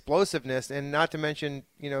his explosiveness, and not to mention,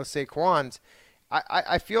 Saquon's,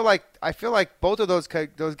 I feel like both of those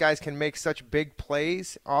guys can make such big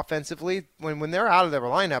plays offensively. When they're out of their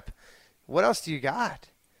lineup, what else do you got?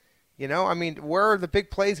 I mean, where are the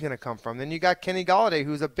big plays going to come from? Then you got Kenny Golladay,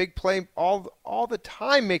 who's a big play all the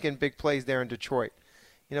time, making big plays there in Detroit.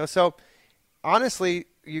 So honestly,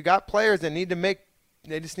 you got players that need to make.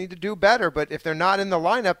 They just need to do better. But if they're not in the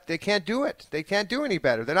lineup, they can't do it. They can't do any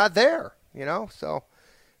better. They're not there. So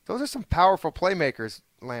those are some powerful playmakers,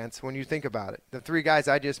 Lance, when you think about it. The 3 guys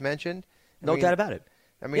I just mentioned. No doubt about it.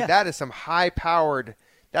 I mean, that is some high-powered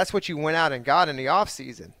 – that's what you went out and got in the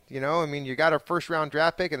offseason. I mean, you got a first-round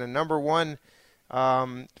draft pick and a number 1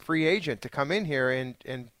 free agent to come in here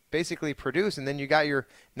and basically produce. And then you got your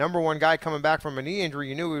number 1 guy coming back from a knee injury.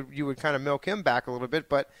 You knew you would kind of milk him back a little bit,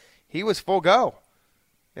 but he was full go.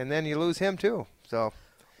 And then you lose him too. So –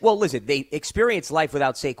 well, listen, they experienced life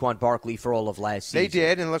without Saquon Barkley for all of last season. They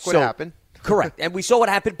did, and look what happened. Correct, and we saw what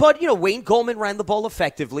happened. But, Wayne Coleman ran the ball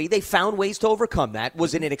effectively. They found ways to overcome that.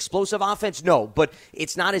 Was it an explosive offense? No, but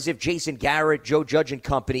it's not as if Jason Garrett, Joe Judge and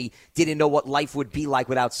company didn't know what life would be like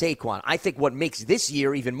without Saquon. I think what makes this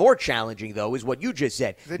year even more challenging, though, is what you just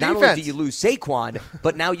said. Not only do you lose Saquon,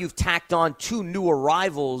 but now you've tacked on 2 new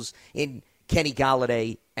arrivals in Kenny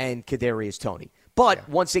Golladay and Kadarius Toney. But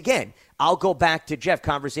once again, I'll go back to, Jeff,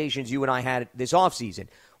 conversations you and I had this offseason.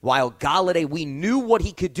 While Golladay, we knew what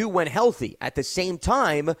he could do when healthy. At the same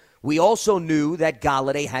time, we also knew that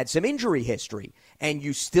Golladay had some injury history. And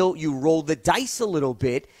you roll the dice a little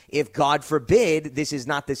bit if, God forbid, this is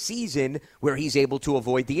not the season where he's able to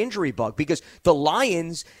avoid the injury bug. Because the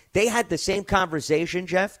Lions, they had the same conversation,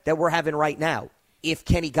 Jeff, that we're having right now. If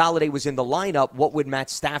Kenny Golladay was in the lineup, what would Matt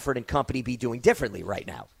Stafford and company be doing differently right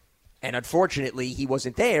now? And unfortunately, he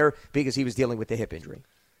wasn't there because he was dealing with the hip injury.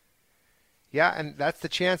 Yeah, and that's the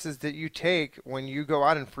chances that you take when you go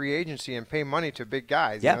out in free agency and pay money to big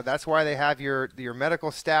guys. Yeah. You know, that's why they have your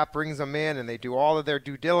medical staff brings them in and they do all of their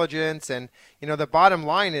due diligence. And, you know, the bottom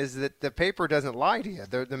line is that the paper doesn't lie to you.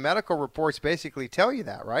 The medical reports basically tell you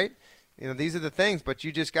that, right? You know, these are the things, but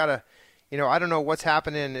you just got to, you know, I don't know what's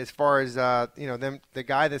happening as far as, you know, the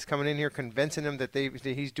guy that's coming in here convincing him that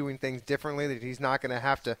he's doing things differently, that he's not going to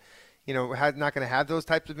have to, you know, not going to have those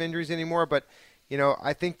types of injuries anymore. But, you know,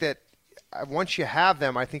 I think that once you have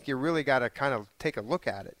them, I think you really got to kind of take a look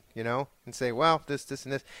at it, you know, and say, well, this,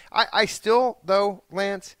 and this. I still, though,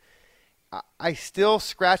 Lance, I still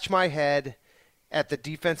scratch my head at the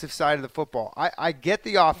defensive side of the football. I get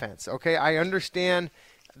the offense, okay? I understand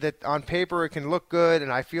that on paper it can look good,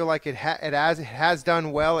 and I feel like it has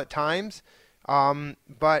done well at times,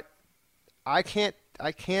 but I can't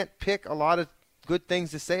pick a lot of good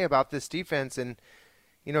things to say about this defense. And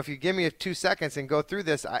you know, if you give me 2 seconds and go through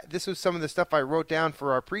this, this was some of the stuff I wrote down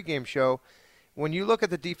for our pregame show. When you look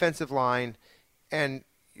at the defensive line, and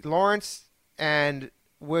Lawrence and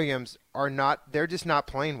Williams they're just not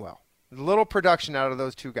playing well. Little production out of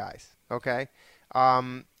those two guys, okay?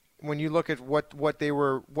 When you look at what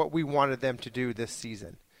we wanted them to do this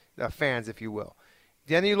season, fans, if you will.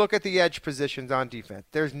 Then you look at the edge positions on defense.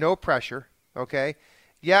 There's no pressure, okay?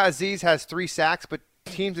 Yeah, Azeez has 3 sacks, but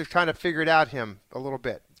teams have kind of figured out him a little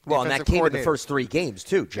bit. Well, and that came in the first 3 games,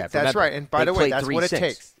 too, Jeff. That's right. And by the way, that's what it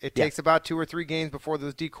takes. It Yeah. takes about 2 or 3 games before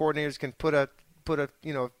those D coordinators can put a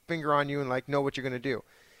finger on you and know what you're going to do.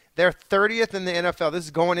 They're 30th in the NFL. This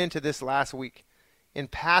is going into this last week in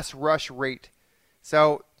pass rush rate.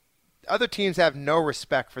 So other teams have no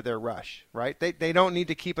respect for their rush, right? They don't need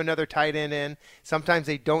to keep another tight end in. Sometimes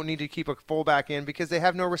they don't need to keep a fullback in because they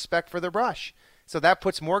have no respect for the rush. So that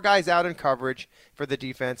puts more guys out in coverage for the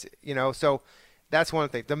defense, you know. So that's one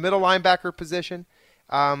thing. The middle linebacker position,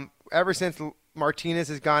 ever since Martinez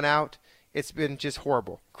has gone out, it's been just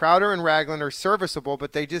horrible. Crowder and Ragland are serviceable,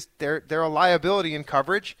 but they're a liability in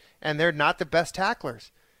coverage, and they're not the best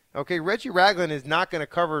tacklers. Okay, Reggie Ragland is not going to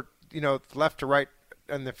cover, you know, left to right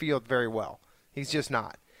in the field very well. He's just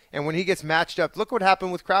not. And when he gets matched up, look what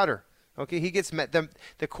happened with Crowder. Okay, he gets the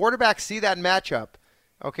quarterbacks see that matchup.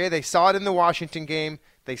 Okay, they saw it in the Washington game.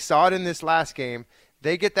 They saw it in this last game.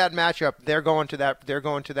 They get that matchup. They're going to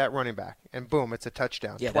that running back, and boom, it's a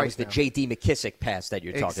touchdown. Yeah, that was the J.D. McKissick pass that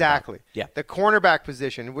you're talking about. Exactly. Yeah. The cornerback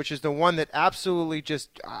position, which is the one that absolutely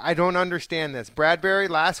I don't understand this. Bradbury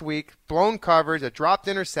last week, blown coverage, a dropped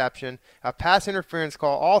interception, a pass interference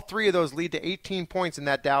call. All 3 of those lead to 18 points in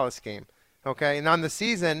that Dallas game. Okay, and on the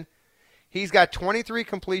season, he's got 23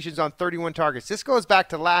 completions on 31 targets. This goes back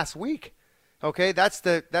to last week. Okay, that's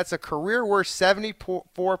a career worst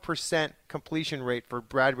 74% completion rate for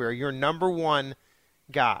Bradbury, your number 1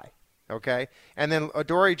 guy. Okay, and then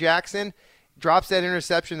Adoree Jackson drops that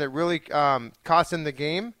interception that really cost him the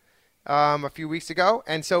game a few weeks ago.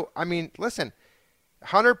 And so, I mean, listen,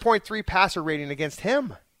 100.3 passer rating against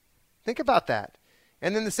him. Think about that.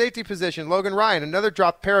 And then the safety position, Logan Ryan, another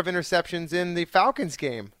dropped pair of interceptions in the Falcons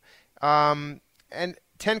game. And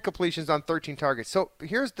 10 completions on 13 targets. So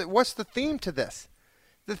what's the theme to this?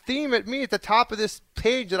 The theme at the top of this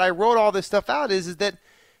page that I wrote all this stuff out is that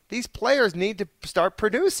these players need to start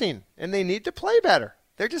producing, and they need to play better.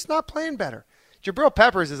 They're just not playing better. Jabril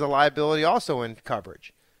Peppers is a liability also in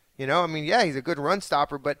coverage. You know, I mean, yeah, he's a good run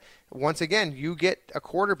stopper, but once again, you get a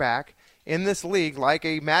quarterback in this league like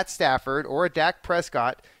a Matt Stafford or a Dak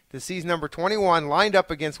Prescott that sees number 21 lined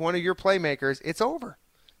up against one of your playmakers, it's over.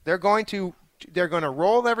 They're going to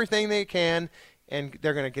roll everything they can, and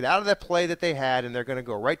they're going to get out of that play that they had, and they're going to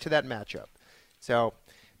go right to that matchup. So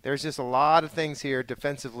there's just a lot of things here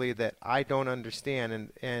defensively that I don't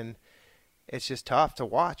understand, and it's just tough to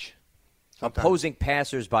watch. Sometimes. Opposing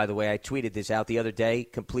passers, by the way, I tweeted this out the other day,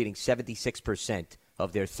 completing 76%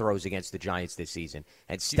 of their throws against the Giants this season.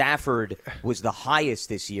 And Stafford was the highest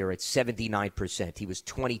this year at 79%. He was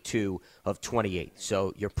 22 of 28.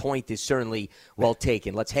 So your point is certainly well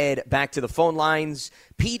taken. Let's head back to the phone lines.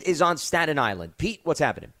 Pete is on Staten Island. Pete, what's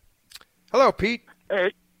happening? Hello, Pete.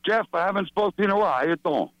 Hey, Jeff, I haven't spoken to you in a while. How you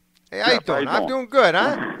doing? Hey, how you doing? I'm doing good,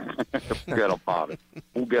 huh? Forget about it.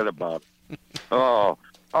 Forget about it. Oh,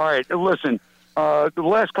 all right. Listen, the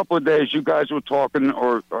last couple of days you guys were talking,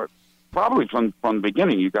 or probably from the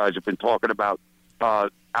beginning, you guys have been talking about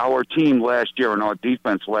our team last year and our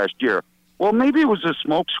defense last year. Well, maybe it was a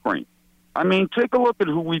smokescreen. I mean, take a look at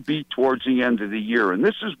who we beat towards the end of the year, and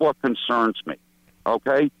this is what concerns me,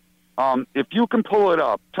 okay? If you can pull it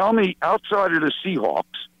up, tell me outside of the Seahawks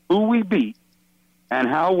who we beat and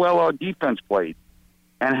how well our defense played.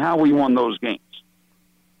 and how we won those games.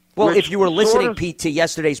 Well, Which if you were listening, sort of, Pete, to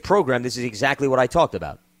yesterday's program, this is exactly what I talked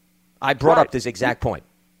about. I brought up this exact point.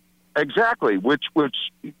 Exactly, which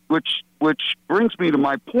brings me to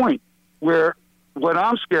my point, where what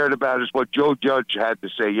I'm scared about is what Joe Judge had to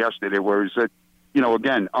say yesterday, where he said,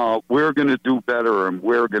 again, we're going to do better and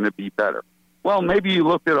we're going to be better. Well, maybe you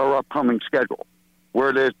looked at our upcoming schedule,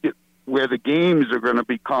 where the games are going to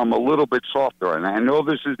become a little bit softer. And I know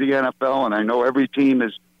this is the NFL, and I know every team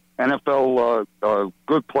is NFL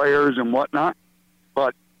good players and whatnot,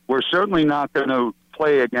 but we're certainly not going to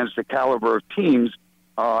play against the caliber of teams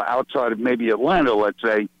outside of maybe Atlanta, let's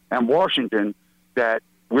say, and Washington, that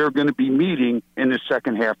we're going to be meeting in the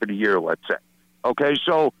second half of the year, let's say. Okay,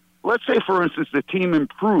 so let's say, for instance, the team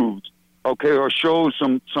improves, okay, or shows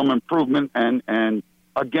some improvement and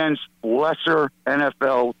against lesser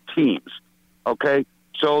NFL teams, okay?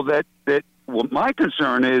 So that what my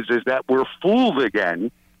concern is that we're fooled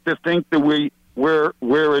again to think that we're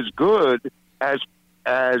as good as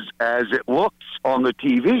it looks on the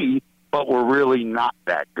TV, but we're really not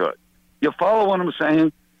that good. You follow what I'm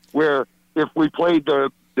saying? Where if we played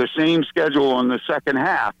the same schedule in the second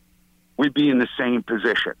half, we'd be in the same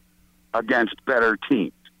position against better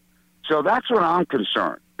teams. So that's what I'm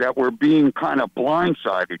concerned, that we're being kind of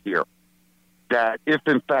blindsided here. That if,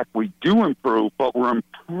 in fact, we do improve, but we're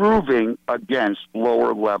improving against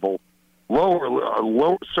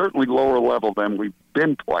certainly lower level than we've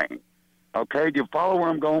been playing. Okay, do you follow where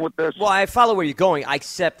I'm going with this? Well, I follow where you're going,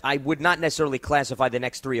 except I would not necessarily classify the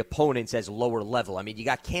next three opponents as lower level. I mean, you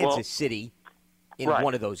got Kansas City in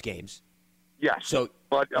one of those games. Yes. So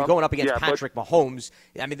you're going up against Patrick Mahomes.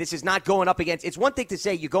 I mean, this is not going up against – it's one thing to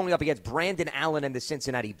say you're going up against Brandon Allen and the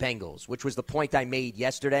Cincinnati Bengals, which was the point I made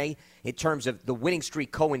yesterday in terms of the winning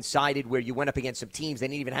streak coincided where you went up against some teams that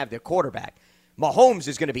didn't even have their quarterback. Mahomes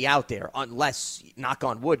is going to be out there unless, knock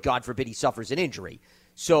on wood, God forbid he suffers an injury.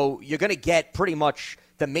 So you're going to get pretty much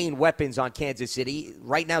the main weapons on Kansas City.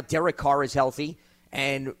 Right now, Derek Carr is healthy,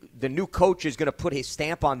 and the new coach is going to put his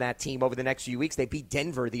stamp on that team over the next few weeks. They beat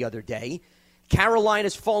Denver the other day.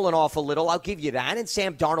 Carolina's fallen off a little, I'll give you that. And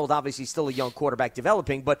Sam Darnold, obviously, still a young quarterback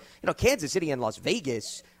developing. But, Kansas City and Las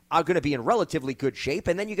Vegas are going to be in relatively good shape.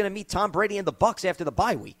 And then you're going to meet Tom Brady and the Bucs after the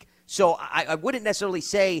bye week. So I wouldn't necessarily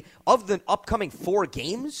say of the upcoming 4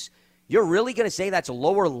 games, you're really going to say that's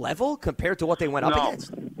lower level compared to what they went up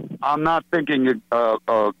against? I'm not thinking of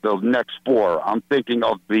the next 4. I'm thinking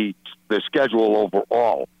of the schedule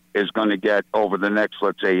overall is going to get over the next,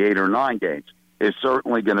 let's say, 8 or 9 games. Is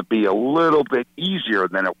certainly going to be a little bit easier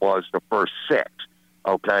than it was the first 6,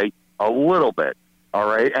 okay? A little bit, all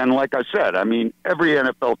right? And like I said, I mean, every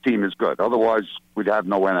NFL team is good. Otherwise, we'd have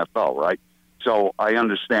no NFL, right? So I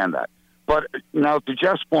understand that. But now to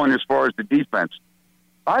Jeff's point as far as the defense,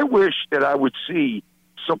 I wish that I would see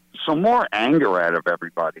some more anger out of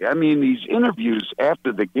everybody. I mean, these interviews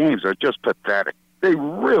after the games are just pathetic. They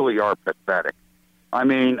really are pathetic. I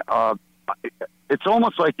mean, it's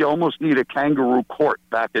almost like you almost need a kangaroo court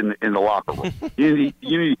back in the locker room. you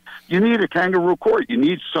need a kangaroo court. You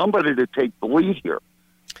need somebody to take the lead here,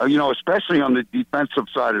 especially on the defensive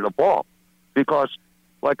side of the ball. Because,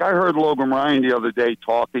 like I heard Logan Ryan the other day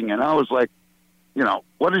talking, and I was like,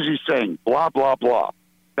 what is he saying? Blah, blah, blah.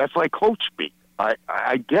 That's like coach speak.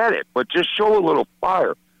 I get it, but just show a little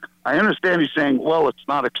fire. I understand he's saying, well, it's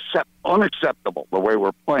not unacceptable the way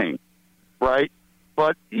we're playing, right?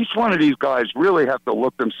 But each one of these guys really have to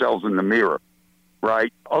look themselves in the mirror,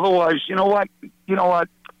 right? Otherwise, you know what?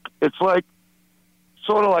 It's like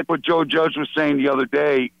sort of like what Joe Judge was saying the other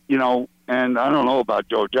day, and I don't know about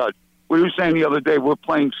Joe Judge. What he was saying the other day, we're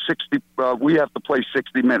playing 60, we have to play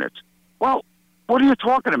 60 minutes. Well, what are you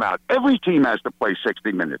talking about? Every team has to play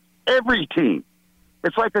 60 minutes. Every team.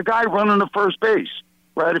 It's like a guy running to first base,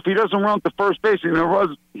 right? If he doesn't run to first base, he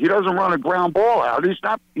doesn't run a ground ball out. He's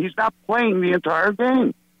not playing the entire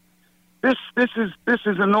game. This is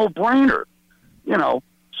a no-brainer,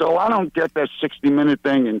 So I don't get that 60-minute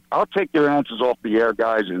thing, and I'll take your answers off the air,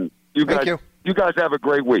 guys. And you guys have a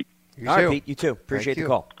great week. All right, Pete. You too. Appreciate the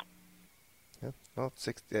call. Well,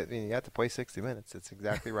 you have to play 60 minutes. That's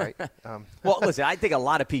exactly right. Well, listen, I think a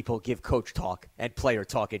lot of people give coach talk and player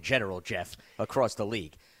talk in general, Jeff, across the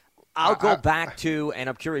league. I'll go back to, and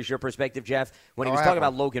I'm curious your perspective, Jeff, when he was talking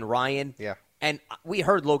about Logan Ryan. Yeah. And we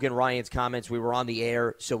heard Logan Ryan's comments. We were on the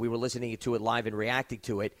air, so we were listening to it live and reacting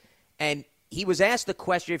to it. And he was asked the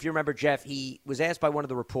question, if you remember, Jeff, he was asked by one of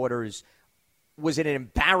the reporters, was it an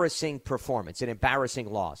embarrassing performance, an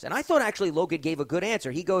embarrassing loss? And I thought actually Logan gave a good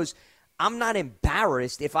answer. He goes, I'm not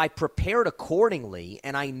embarrassed if I prepared accordingly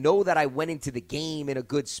and I know that I went into the game in a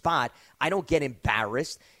good spot. I don't get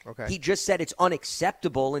embarrassed. Okay. He just said it's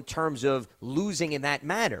unacceptable in terms of losing in that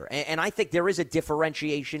manner. And I think there is a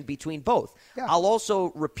differentiation between both. Yeah. I'll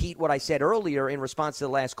also repeat what I said earlier in response to the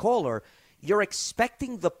last caller. You're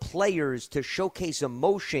expecting the players to showcase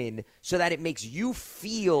emotion so that it makes you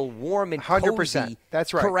feel warm and 100%. cozy.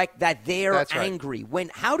 That's right. Correct, that they're That's right. angry.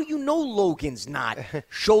 How do you know Logan's not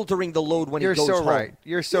shouldering the load when he goes home? You're so right.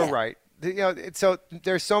 You're so Yeah. right. So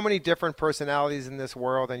there's so many different personalities in this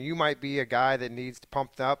world, and you might be a guy that needs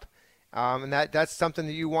pumped up, and that's something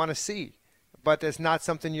that you want to see. But it's not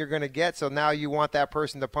something you're going to get. So now you want that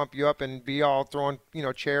person to pump you up and be all throwing,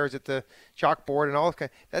 chairs at the chalkboard and all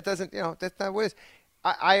that. That doesn't, that's not what it is.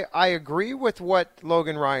 I agree with what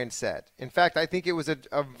Logan Ryan said. In fact, I think it was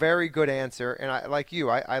a very good answer, and I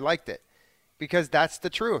liked it because that's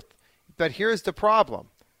the truth. But here's the problem,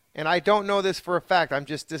 and I don't know this for a fact.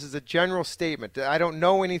 This is a general statement. I don't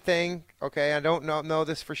know anything. Okay, I don't know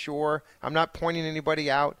this for sure. I'm not pointing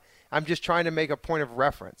anybody out. I'm just trying to make a point of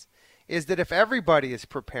reference. Is that if everybody is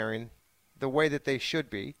preparing the way that they should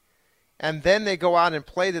be, and then they go out and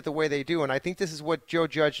play the way they do, and I think this is what Joe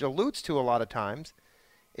Judge alludes to a lot of times,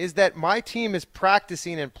 is that my team is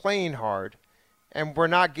practicing and playing hard, and we're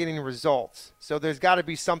not getting results. So there's got to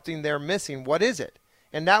be something they're missing. What is it?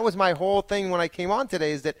 And that was my whole thing when I came on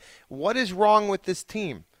today, is that what is wrong with this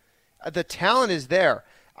team? The talent is there.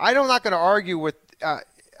 I'm not going to argue with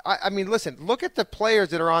listen, look at the players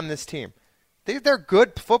that are on this team. They're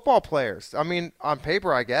good football players. I mean, on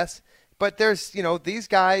paper, I guess. But there's, these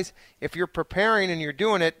guys, if you're preparing and you're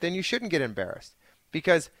doing it, then you shouldn't get embarrassed.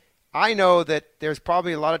 Because I know that there's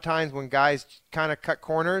probably a lot of times when guys kind of cut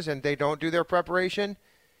corners and they don't do their preparation,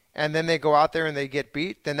 and then they go out there and they get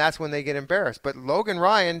beat, then that's when they get embarrassed. But Logan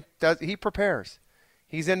Ryan, he prepares.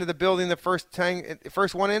 He's into the building the first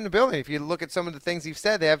one in the building. If you look at some of the things he's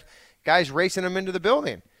said, they have guys racing him into the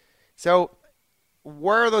building. So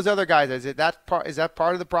where are those other guys? Is that part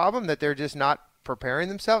of the problem, that they're just not preparing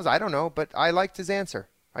themselves? I don't know, but I liked his answer.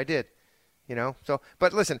 I did, So,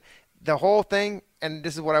 but listen, the whole thing, and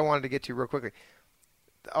this is what I wanted to get to real quickly.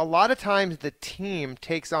 A lot of times the team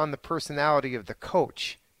takes on the personality of the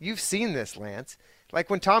coach. You've seen this, Lance.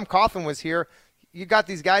 Like when Tom Coughlin was here, you got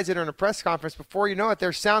these guys that are in a press conference. Before you know it,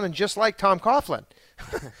 they're sounding just like Tom Coughlin.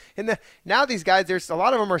 And now these guys, there's a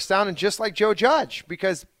lot of them are sounding just like Joe Judge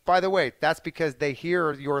because, by the way, that's because they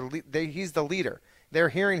hear he's the leader. They're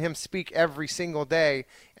hearing him speak every single day,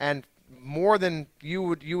 and more than you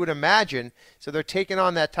would imagine. So they're taking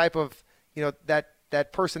on that type of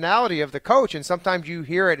that personality of the coach, and sometimes you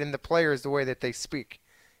hear it in the players the way that they speak,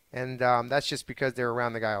 and that's just because they're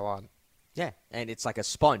around the guy a lot. Yeah, and it's like a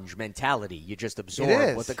sponge mentality. You just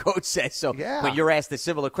absorb what the coach says. So when you're asked a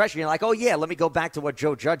similar question, you're like, oh, yeah, let me go back to what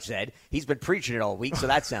Joe Judge said. He's been preaching it all week, so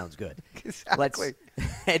that sounds good. Exactly.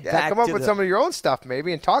 Let's head back come up with some of your own stuff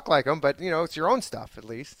maybe and talk like them, but, it's your own stuff at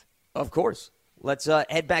least. Of course. Let's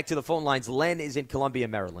head back to the phone lines. Len is in Columbia,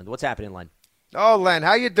 Maryland. What's happening, Len? Oh, Len,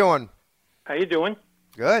 how you doing? How you doing?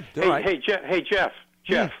 Good. Hey, Jeff.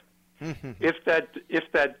 Mm-hmm. If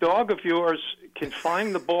that dog of yours can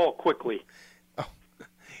find the ball quickly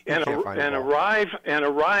and arrive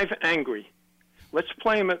angry, let's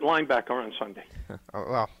play him at linebacker on Sunday. Oh,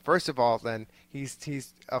 well, first of all, then he's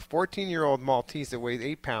a 14-year-old Maltese that weighs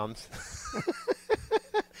 8 pounds.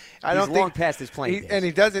 He's long past his playing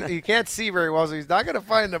days. And he can't see very well, so he's not going to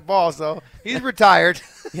find the ball. So he's retired.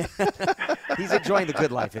 He's enjoying the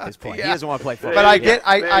good life at this point. Yeah. He doesn't want to play football. But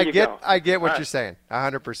I get what you're saying,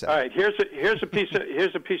 100%. All right, here's a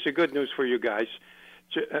piece of good news for you guys.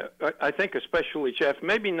 I think especially Jeff,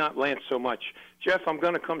 maybe not Lance so much. Jeff, I'm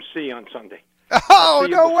going to come see you on Sunday. Oh,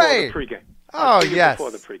 no way! The pregame. Oh, yes.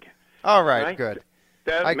 Before the pregame. All right, good.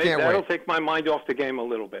 I can't wait. That'll take my mind off the game a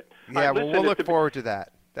little bit. Yeah, we'll look forward to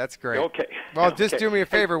that. That's great. Okay. Well, just do me a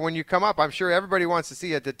favor. When you come up, I'm sure everybody wants to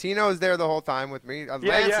see you. Tino's there the whole time with me.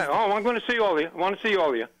 Yeah. Oh, I'm going to see all of you. I want to see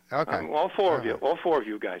all of you. Okay. All four of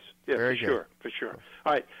you guys. Yeah, Very good. For sure.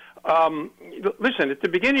 All right. Listen, at the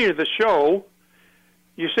beginning of the show,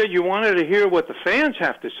 you said you wanted to hear what the fans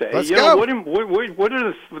have to say. Let's go. What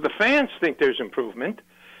do the fans think there's improvement,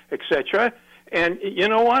 etc. And you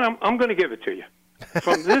know what? I'm going to give it to you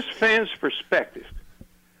from this fan's perspective.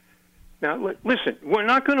 Now, listen, we're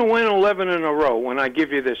not going to win 11 in a row when I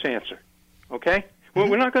give you this answer, okay?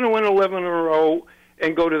 We're not going to win 11 in a row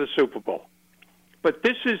and go to the Super Bowl. But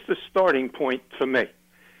this is the starting point for me.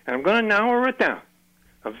 And I'm going to narrow it down,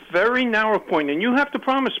 a very narrow point. And you have to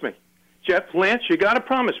promise me, Jeff, Lance, you got to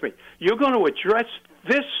promise me, you're going to address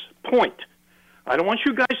this point. I don't want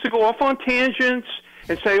you guys to go off on tangents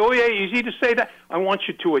and say, oh, yeah, easy to say that. I want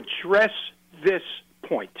you to address this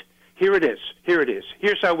point. Here it is. Here it is.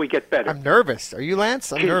 Here's how we get better. I'm nervous. Are you,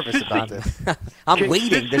 Lance? I'm nervous about this. I'm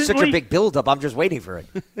waiting. There's such a big buildup. I'm just waiting for it.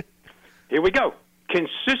 Here we go.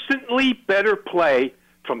 Consistently better play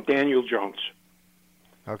from Daniel Jones.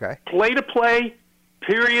 Okay. Play to play,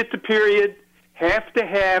 period to period, half to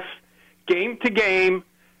half, game to game,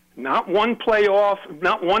 not one play off,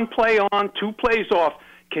 not one play on, 2 plays off.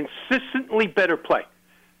 Consistently better play.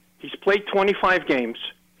 He's played 25 games.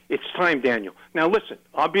 It's time, Daniel. Now, listen,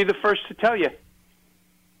 I'll be the first to tell you.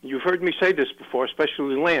 You've heard me say this before,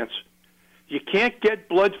 especially Lance. You can't get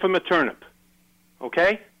blood from a turnip,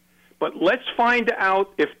 okay? But let's find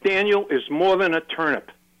out if Daniel is more than a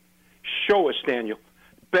turnip. Show us, Daniel.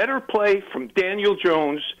 Better play from Daniel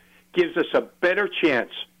Jones gives us a better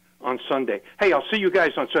chance on Sunday. Hey, I'll see you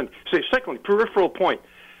guys on Sunday. So, secondly, peripheral point.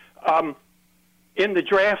 In the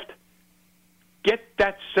draft, get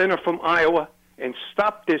that center from Iowa and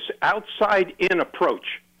stop this outside-in approach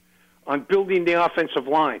on building the offensive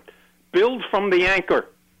line. Build from the anchor.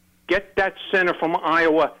 Get that center from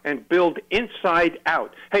Iowa and build inside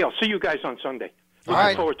out. Hey, I'll see you guys on Sunday.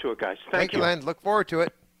 Looking forward to it, guys. Thank you, Len. Look forward to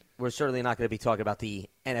it. We're certainly not going to be talking about the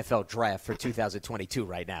NFL draft for 2022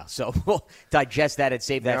 right now, so we'll digest that and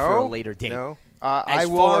save that for a later date. No, I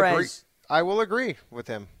will agree with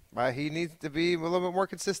him. He needs to be a little bit more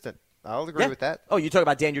consistent. I'll agree with that. Oh, you're talking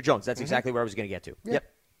about Daniel Jones. That's exactly where I was going to get to. Yeah.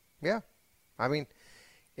 Yep. Yeah. I mean,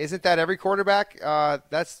 isn't that every quarterback?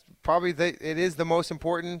 That's probably it is the most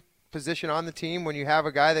important position on the team when you have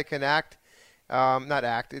a guy that can that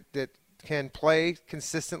can play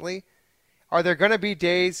consistently. Are there going to be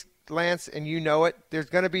days, Lance, and you know it, there's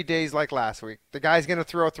going to be days like last week. The guy's going to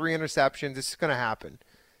throw 3 interceptions. This is going to happen.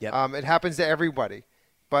 Yep. It happens to everybody,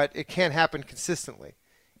 but it can't happen consistently.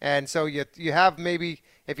 And so you have maybe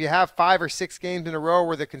if you have 5 or 6 games in a row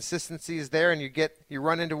where the consistency is there and you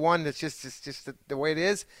run into one that's just the way it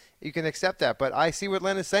is, you can accept that. But I see what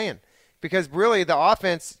Len is saying because really the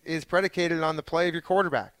offense is predicated on the play of your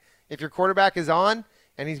quarterback. If your quarterback is on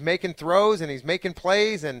and he's making throws and he's making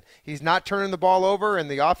plays and he's not turning the ball over and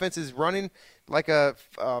the offense is running like a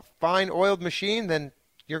fine oiled machine, then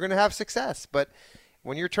you're going to have success. But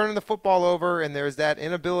when you're turning the football over and there's that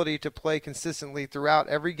inability to play consistently throughout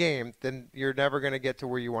every game, then you're never going to get to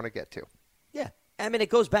where you want to get to. Yeah. I mean, it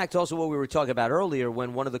goes back to also what we were talking about earlier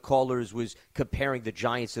when one of the callers was comparing the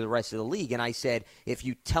Giants to the rest of the league. And I said, if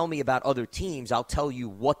you tell me about other teams, I'll tell you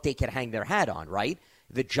what they can hang their hat on, right?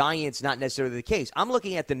 The Giants, not necessarily the case. I'm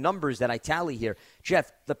looking at the numbers that I tally here.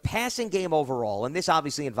 Jeff, the passing game overall, and this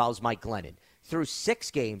obviously involves Mike Glennon, through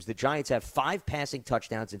 6 games, the Giants have 5 passing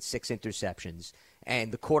touchdowns and 6 interceptions.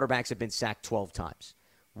 And the quarterbacks have been sacked 12 times.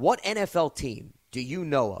 What NFL team do you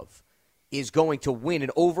know of is going to win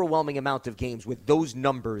an overwhelming amount of games with those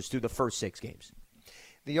numbers through the first 6 games?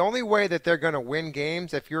 The only way that they're going to win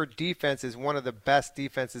games if your defense is one of the best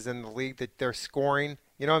defenses in the league, that they're scoring.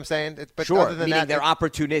 You know what I'm saying? But sure, other than meaning they're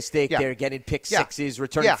opportunistic, they're getting pick sixes,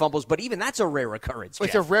 returning fumbles, but even that's a rare occurrence, Jeff.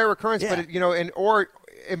 It's a rare occurrence, but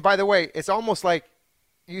and by the way, it's almost like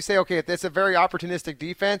you say, okay, it's a very opportunistic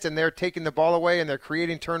defense, and they're taking the ball away, and they're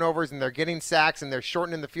creating turnovers, and they're getting sacks, and they're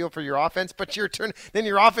shortening the field for your offense. But then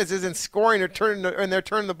your offense isn't scoring and they're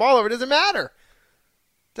turning the ball over. It doesn't matter.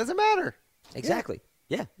 Doesn't matter. Exactly.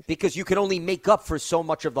 Yeah, because you can only make up for so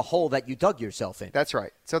much of the hole that you dug yourself in. That's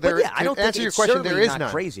right. So I don't think your question, there is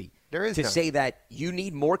not crazy. There is to say that you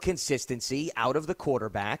need more consistency out of the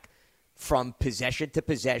quarterback from possession to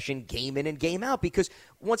possession, game in and game out. Because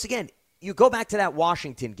once again, you go back to that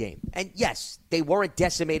Washington game, and yes, they weren't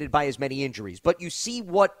decimated by as many injuries, but you see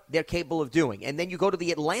what they're capable of doing. And then you go to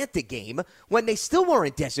the Atlanta game when they still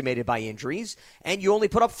weren't decimated by injuries, and you only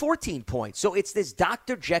put up 14 points. So it's this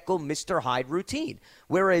Dr. Jekyll, Mr. Hyde routine.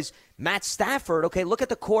 Whereas Matt Stafford, okay, look at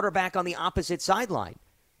the quarterback on the opposite sideline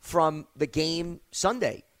from the game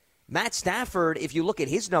Sunday. Matt Stafford, if you look at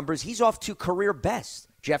his numbers, he's off to career best.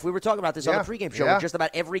 Jeff, we were talking about this on the pregame show in just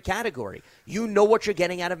about every category. You know what you're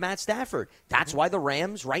getting out of Matt Stafford. That's why the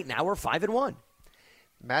Rams right now are 5-1.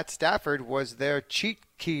 Matt Stafford was their cheat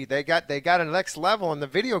key. They got a next level in the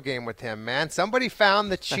video game with him, man. Somebody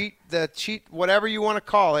found the cheat, whatever you want to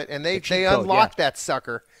call it, and they unlocked that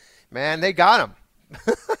sucker. Man, they got him.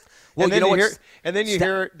 Well, then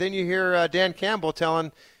you hear Dan Campbell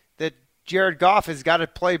telling that Jared Goff has got to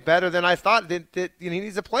play better than I thought. That he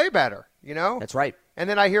needs to play better. You know? That's right. And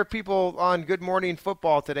then I hear people on Good Morning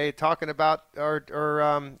Football today talking about,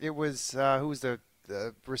 it was who was the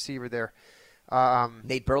receiver there?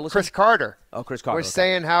 Nate Burleson? Chris Carter. Oh, Chris Carter. Was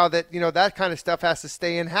saying how that that kind of stuff has to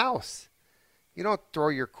stay in house. You don't throw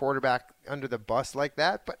your quarterback under the bus like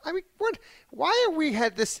that. But, I mean, why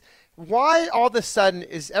all of a sudden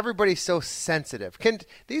is everybody so sensitive?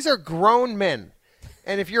 These are grown men.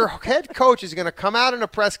 And if your head coach is going to come out in a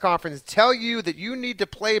press conference and tell you that you need to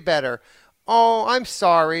play better, oh, I'm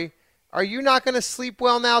sorry. Are you not going to sleep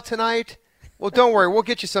well now tonight? Well, don't worry. We'll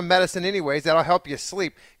get you some medicine anyways. That'll help you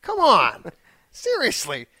sleep. Come on.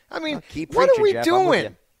 Seriously. I mean, what are we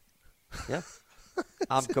doing? Yeah.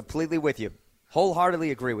 I'm completely with you.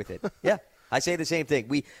 Wholeheartedly agree with it. Yeah. I say the same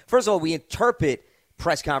thing. First of all, we interpret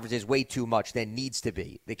press conferences way too much than needs to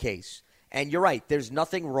be the case. And you're right. There's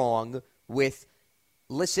nothing wrong with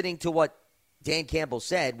listening to what Dan Campbell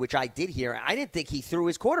said, which I did hear. I didn't think he threw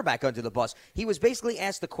his quarterback under the bus. He was basically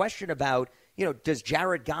asked the question about, does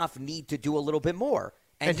Jared Goff need to do a little bit more?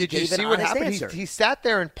 And did you see what happened? He sat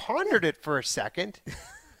there and pondered it for a second.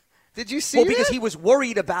 Did you see Well, because he was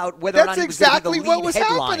worried about whether or not he was going to be the lead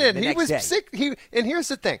headline the next day. He was sick. And here's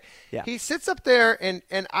the thing. Yeah. He sits up there, and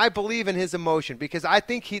I believe in his emotion because I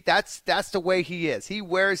think that's the way he is. He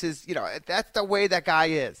wears his, that's the way that guy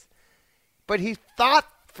is. But he thought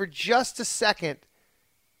for just a second,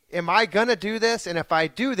 am I going to do this? And if I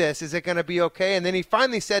do this, is it going to be okay? And then he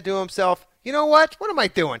finally said to himself, you know what? What am I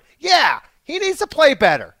doing? Yeah, he needs to play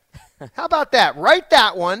better. How about that? Write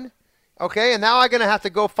that one. Okay, and now I'm going to have to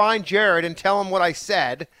go find Jared and tell him what I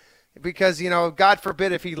said because, God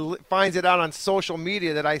forbid if he finds it out on social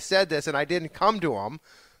media that I said this and I didn't come to him.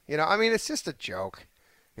 I mean, it's just a joke.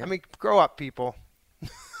 Yep. I mean, grow up, people.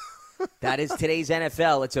 That is today's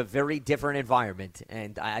NFL. It's a very different environment,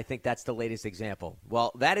 and I think that's the latest example.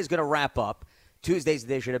 Well, that is going to wrap up Tuesday's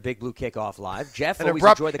edition of Big Blue Kickoff Live. Jeff, always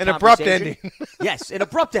enjoy the conversation. An abrupt ending. Yes, an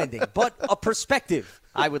abrupt ending, but a perspective,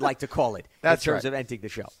 I would like to call it, that's in terms right. of ending the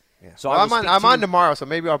show. Yeah. So I'm on tomorrow, so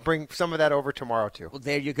maybe I'll bring some of that over tomorrow, too. Well,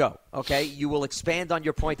 there you go. Okay, you will expand on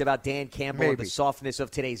your point about Dan Campbell and the softness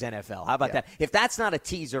of today's NFL. How about that? If that's not a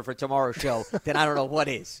teaser for tomorrow's show, then I don't know what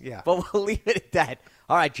is. Yeah. But we'll leave it at that.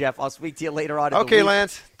 All right, Jeff, I'll speak to you later on in the week. Okay,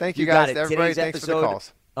 Lance. Thank you guys. Everybody, Today's thanks for the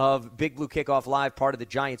calls. Of Big Blue Kickoff Live, part of the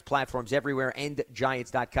Giants platforms everywhere, and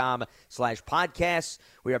Giants.com/podcasts.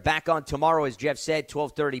 We are back on tomorrow, as Jeff said,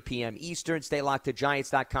 12:30 p.m. Eastern. Stay locked to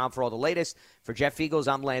Giants.com for all the latest. For Jeff Eagles,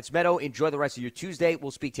 I'm Lance Meadow. Enjoy the rest of your Tuesday.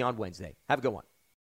 We'll speak to you on Wednesday. Have a good one.